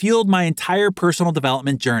it has fueled my entire personal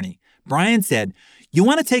development journey. Brian said, you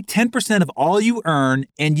want to take 10% of all you earn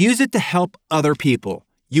and use it to help other people.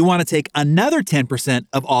 You want to take another 10%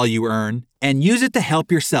 of all you earn and use it to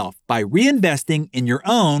help yourself by reinvesting in your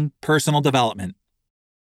own personal development.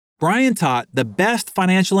 Brian taught the best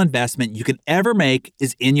financial investment you can ever make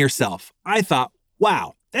is in yourself. I thought,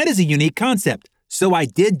 wow, that is a unique concept. So I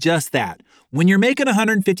did just that. When you're making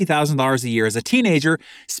 $150,000 a year as a teenager,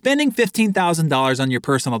 spending $15,000 on your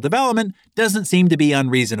personal development doesn't seem to be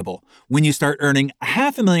unreasonable. When you start earning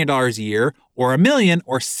 $500,000 a year, or $1 million,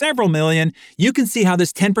 or several million, you can see how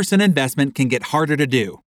this 10% investment can get harder to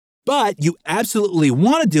do. But you absolutely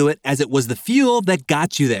want to do it as it was the fuel that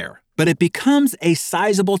got you there. But it becomes a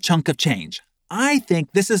sizable chunk of change. I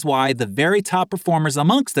think this is why the very top performers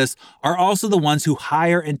amongst us are also the ones who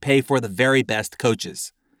hire and pay for the very best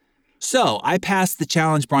coaches. So I passed the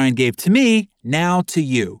challenge Brian gave to me, now to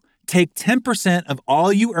you. Take 10% of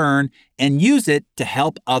all you earn and use it to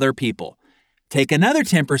help other people. Take another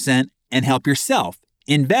 10% and help yourself.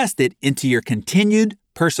 Invest it into your continued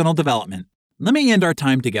personal development. Let me end our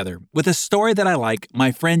time together with a story that I like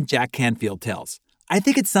my friend Jack Canfield tells. I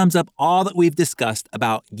think it sums up all that we've discussed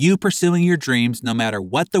about you pursuing your dreams no matter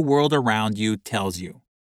what the world around you tells you.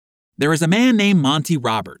 There is a man named Monty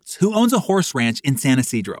Roberts who owns a horse ranch in San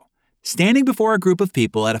Ysidro. Standing before a group of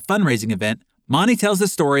people at a fundraising event, Monty tells the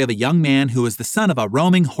story of a young man who was the son of a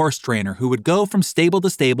roaming horse trainer who would go from stable to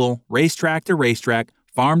stable, racetrack to racetrack,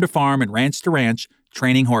 farm to farm, and ranch to ranch,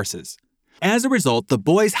 training horses. As a result, the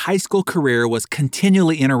boy's high school career was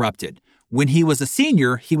continually interrupted. When he was a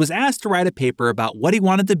senior, he was asked to write a paper about what he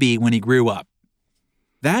wanted to be when he grew up.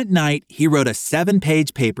 That night, he wrote a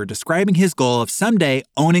 7-page paper describing his goal of someday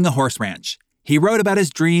owning a horse ranch. He wrote about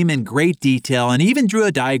his dream in great detail and even drew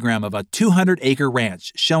a diagram of a 200-acre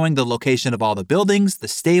ranch showing the location of all the buildings, the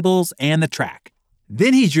stables, and the track.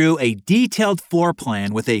 Then he drew a detailed floor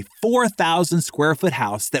plan with a 4,000-square-foot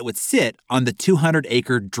house that would sit on the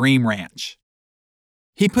 200-acre dream ranch.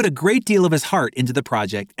 He put a great deal of his heart into the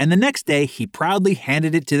project, and the next day he proudly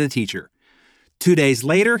handed it to the teacher. 2 days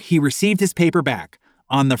later, he received his paper back.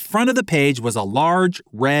 On the front of the page was a large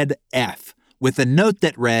red F with a note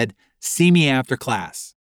that read, "See me after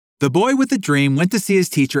class." The boy with the dream went to see his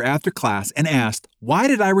teacher after class and asked, "Why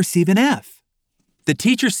did I receive an F?" The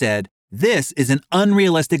teacher said, "This is an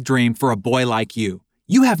unrealistic dream for a boy like you.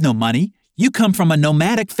 You have no money. You come from a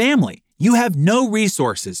nomadic family. You have no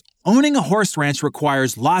resources. Owning a horse ranch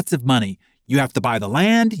requires lots of money. You have to buy the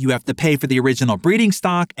land, you have to pay for the original breeding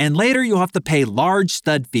stock, and later you'll have to pay large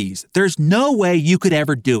stud fees. There's no way you could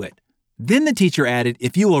ever do it." Then the teacher added,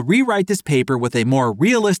 "If you will rewrite this paper with a more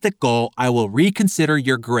realistic goal, I will reconsider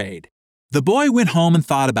your grade." The boy went home and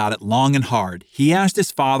thought about it long and hard. He asked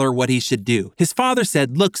his father what he should do. His father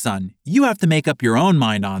said, "Look, son, you have to make up your own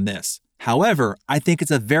mind on this. However, I think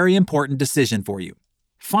it's a very important decision for you."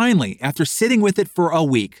 Finally, after sitting with it for a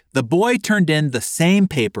week, the boy turned in the same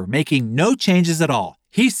paper, making no changes at all.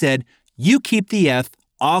 He said, "You keep the F,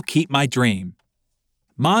 I'll keep my dream."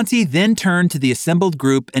 Monty then turned to the assembled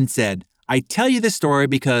group and said, "I tell you this story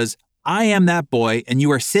because I am that boy and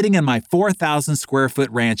you are sitting in my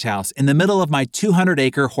 4,000-square-foot ranch house in the middle of my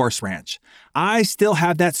 200-acre horse ranch. I still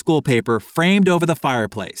have that school paper framed over the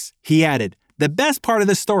fireplace." He added, "The best part of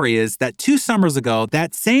the story is that 2 summers ago,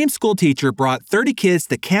 that same school teacher brought 30 kids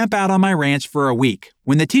to camp out on my ranch for a week.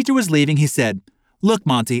 When the teacher was leaving, he said, 'Look,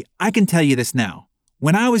 Monty, I can tell you this now.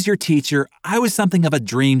 When I was your teacher, I was something of a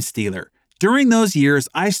dream stealer. During those years,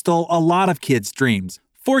 I stole a lot of kids' dreams.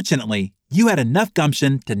 Fortunately, you had enough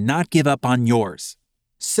gumption to not give up on yours.'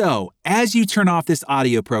 So, as you turn off this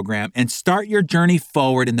audio program and start your journey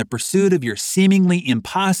forward in the pursuit of your seemingly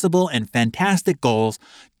impossible and fantastic goals,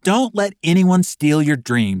 don't let anyone steal your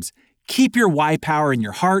dreams. Keep your why power in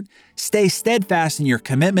your heart, stay steadfast in your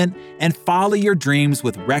commitment, and follow your dreams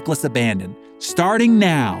with reckless abandon. Starting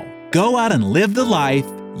now, go out and live the life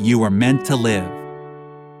you were meant to live.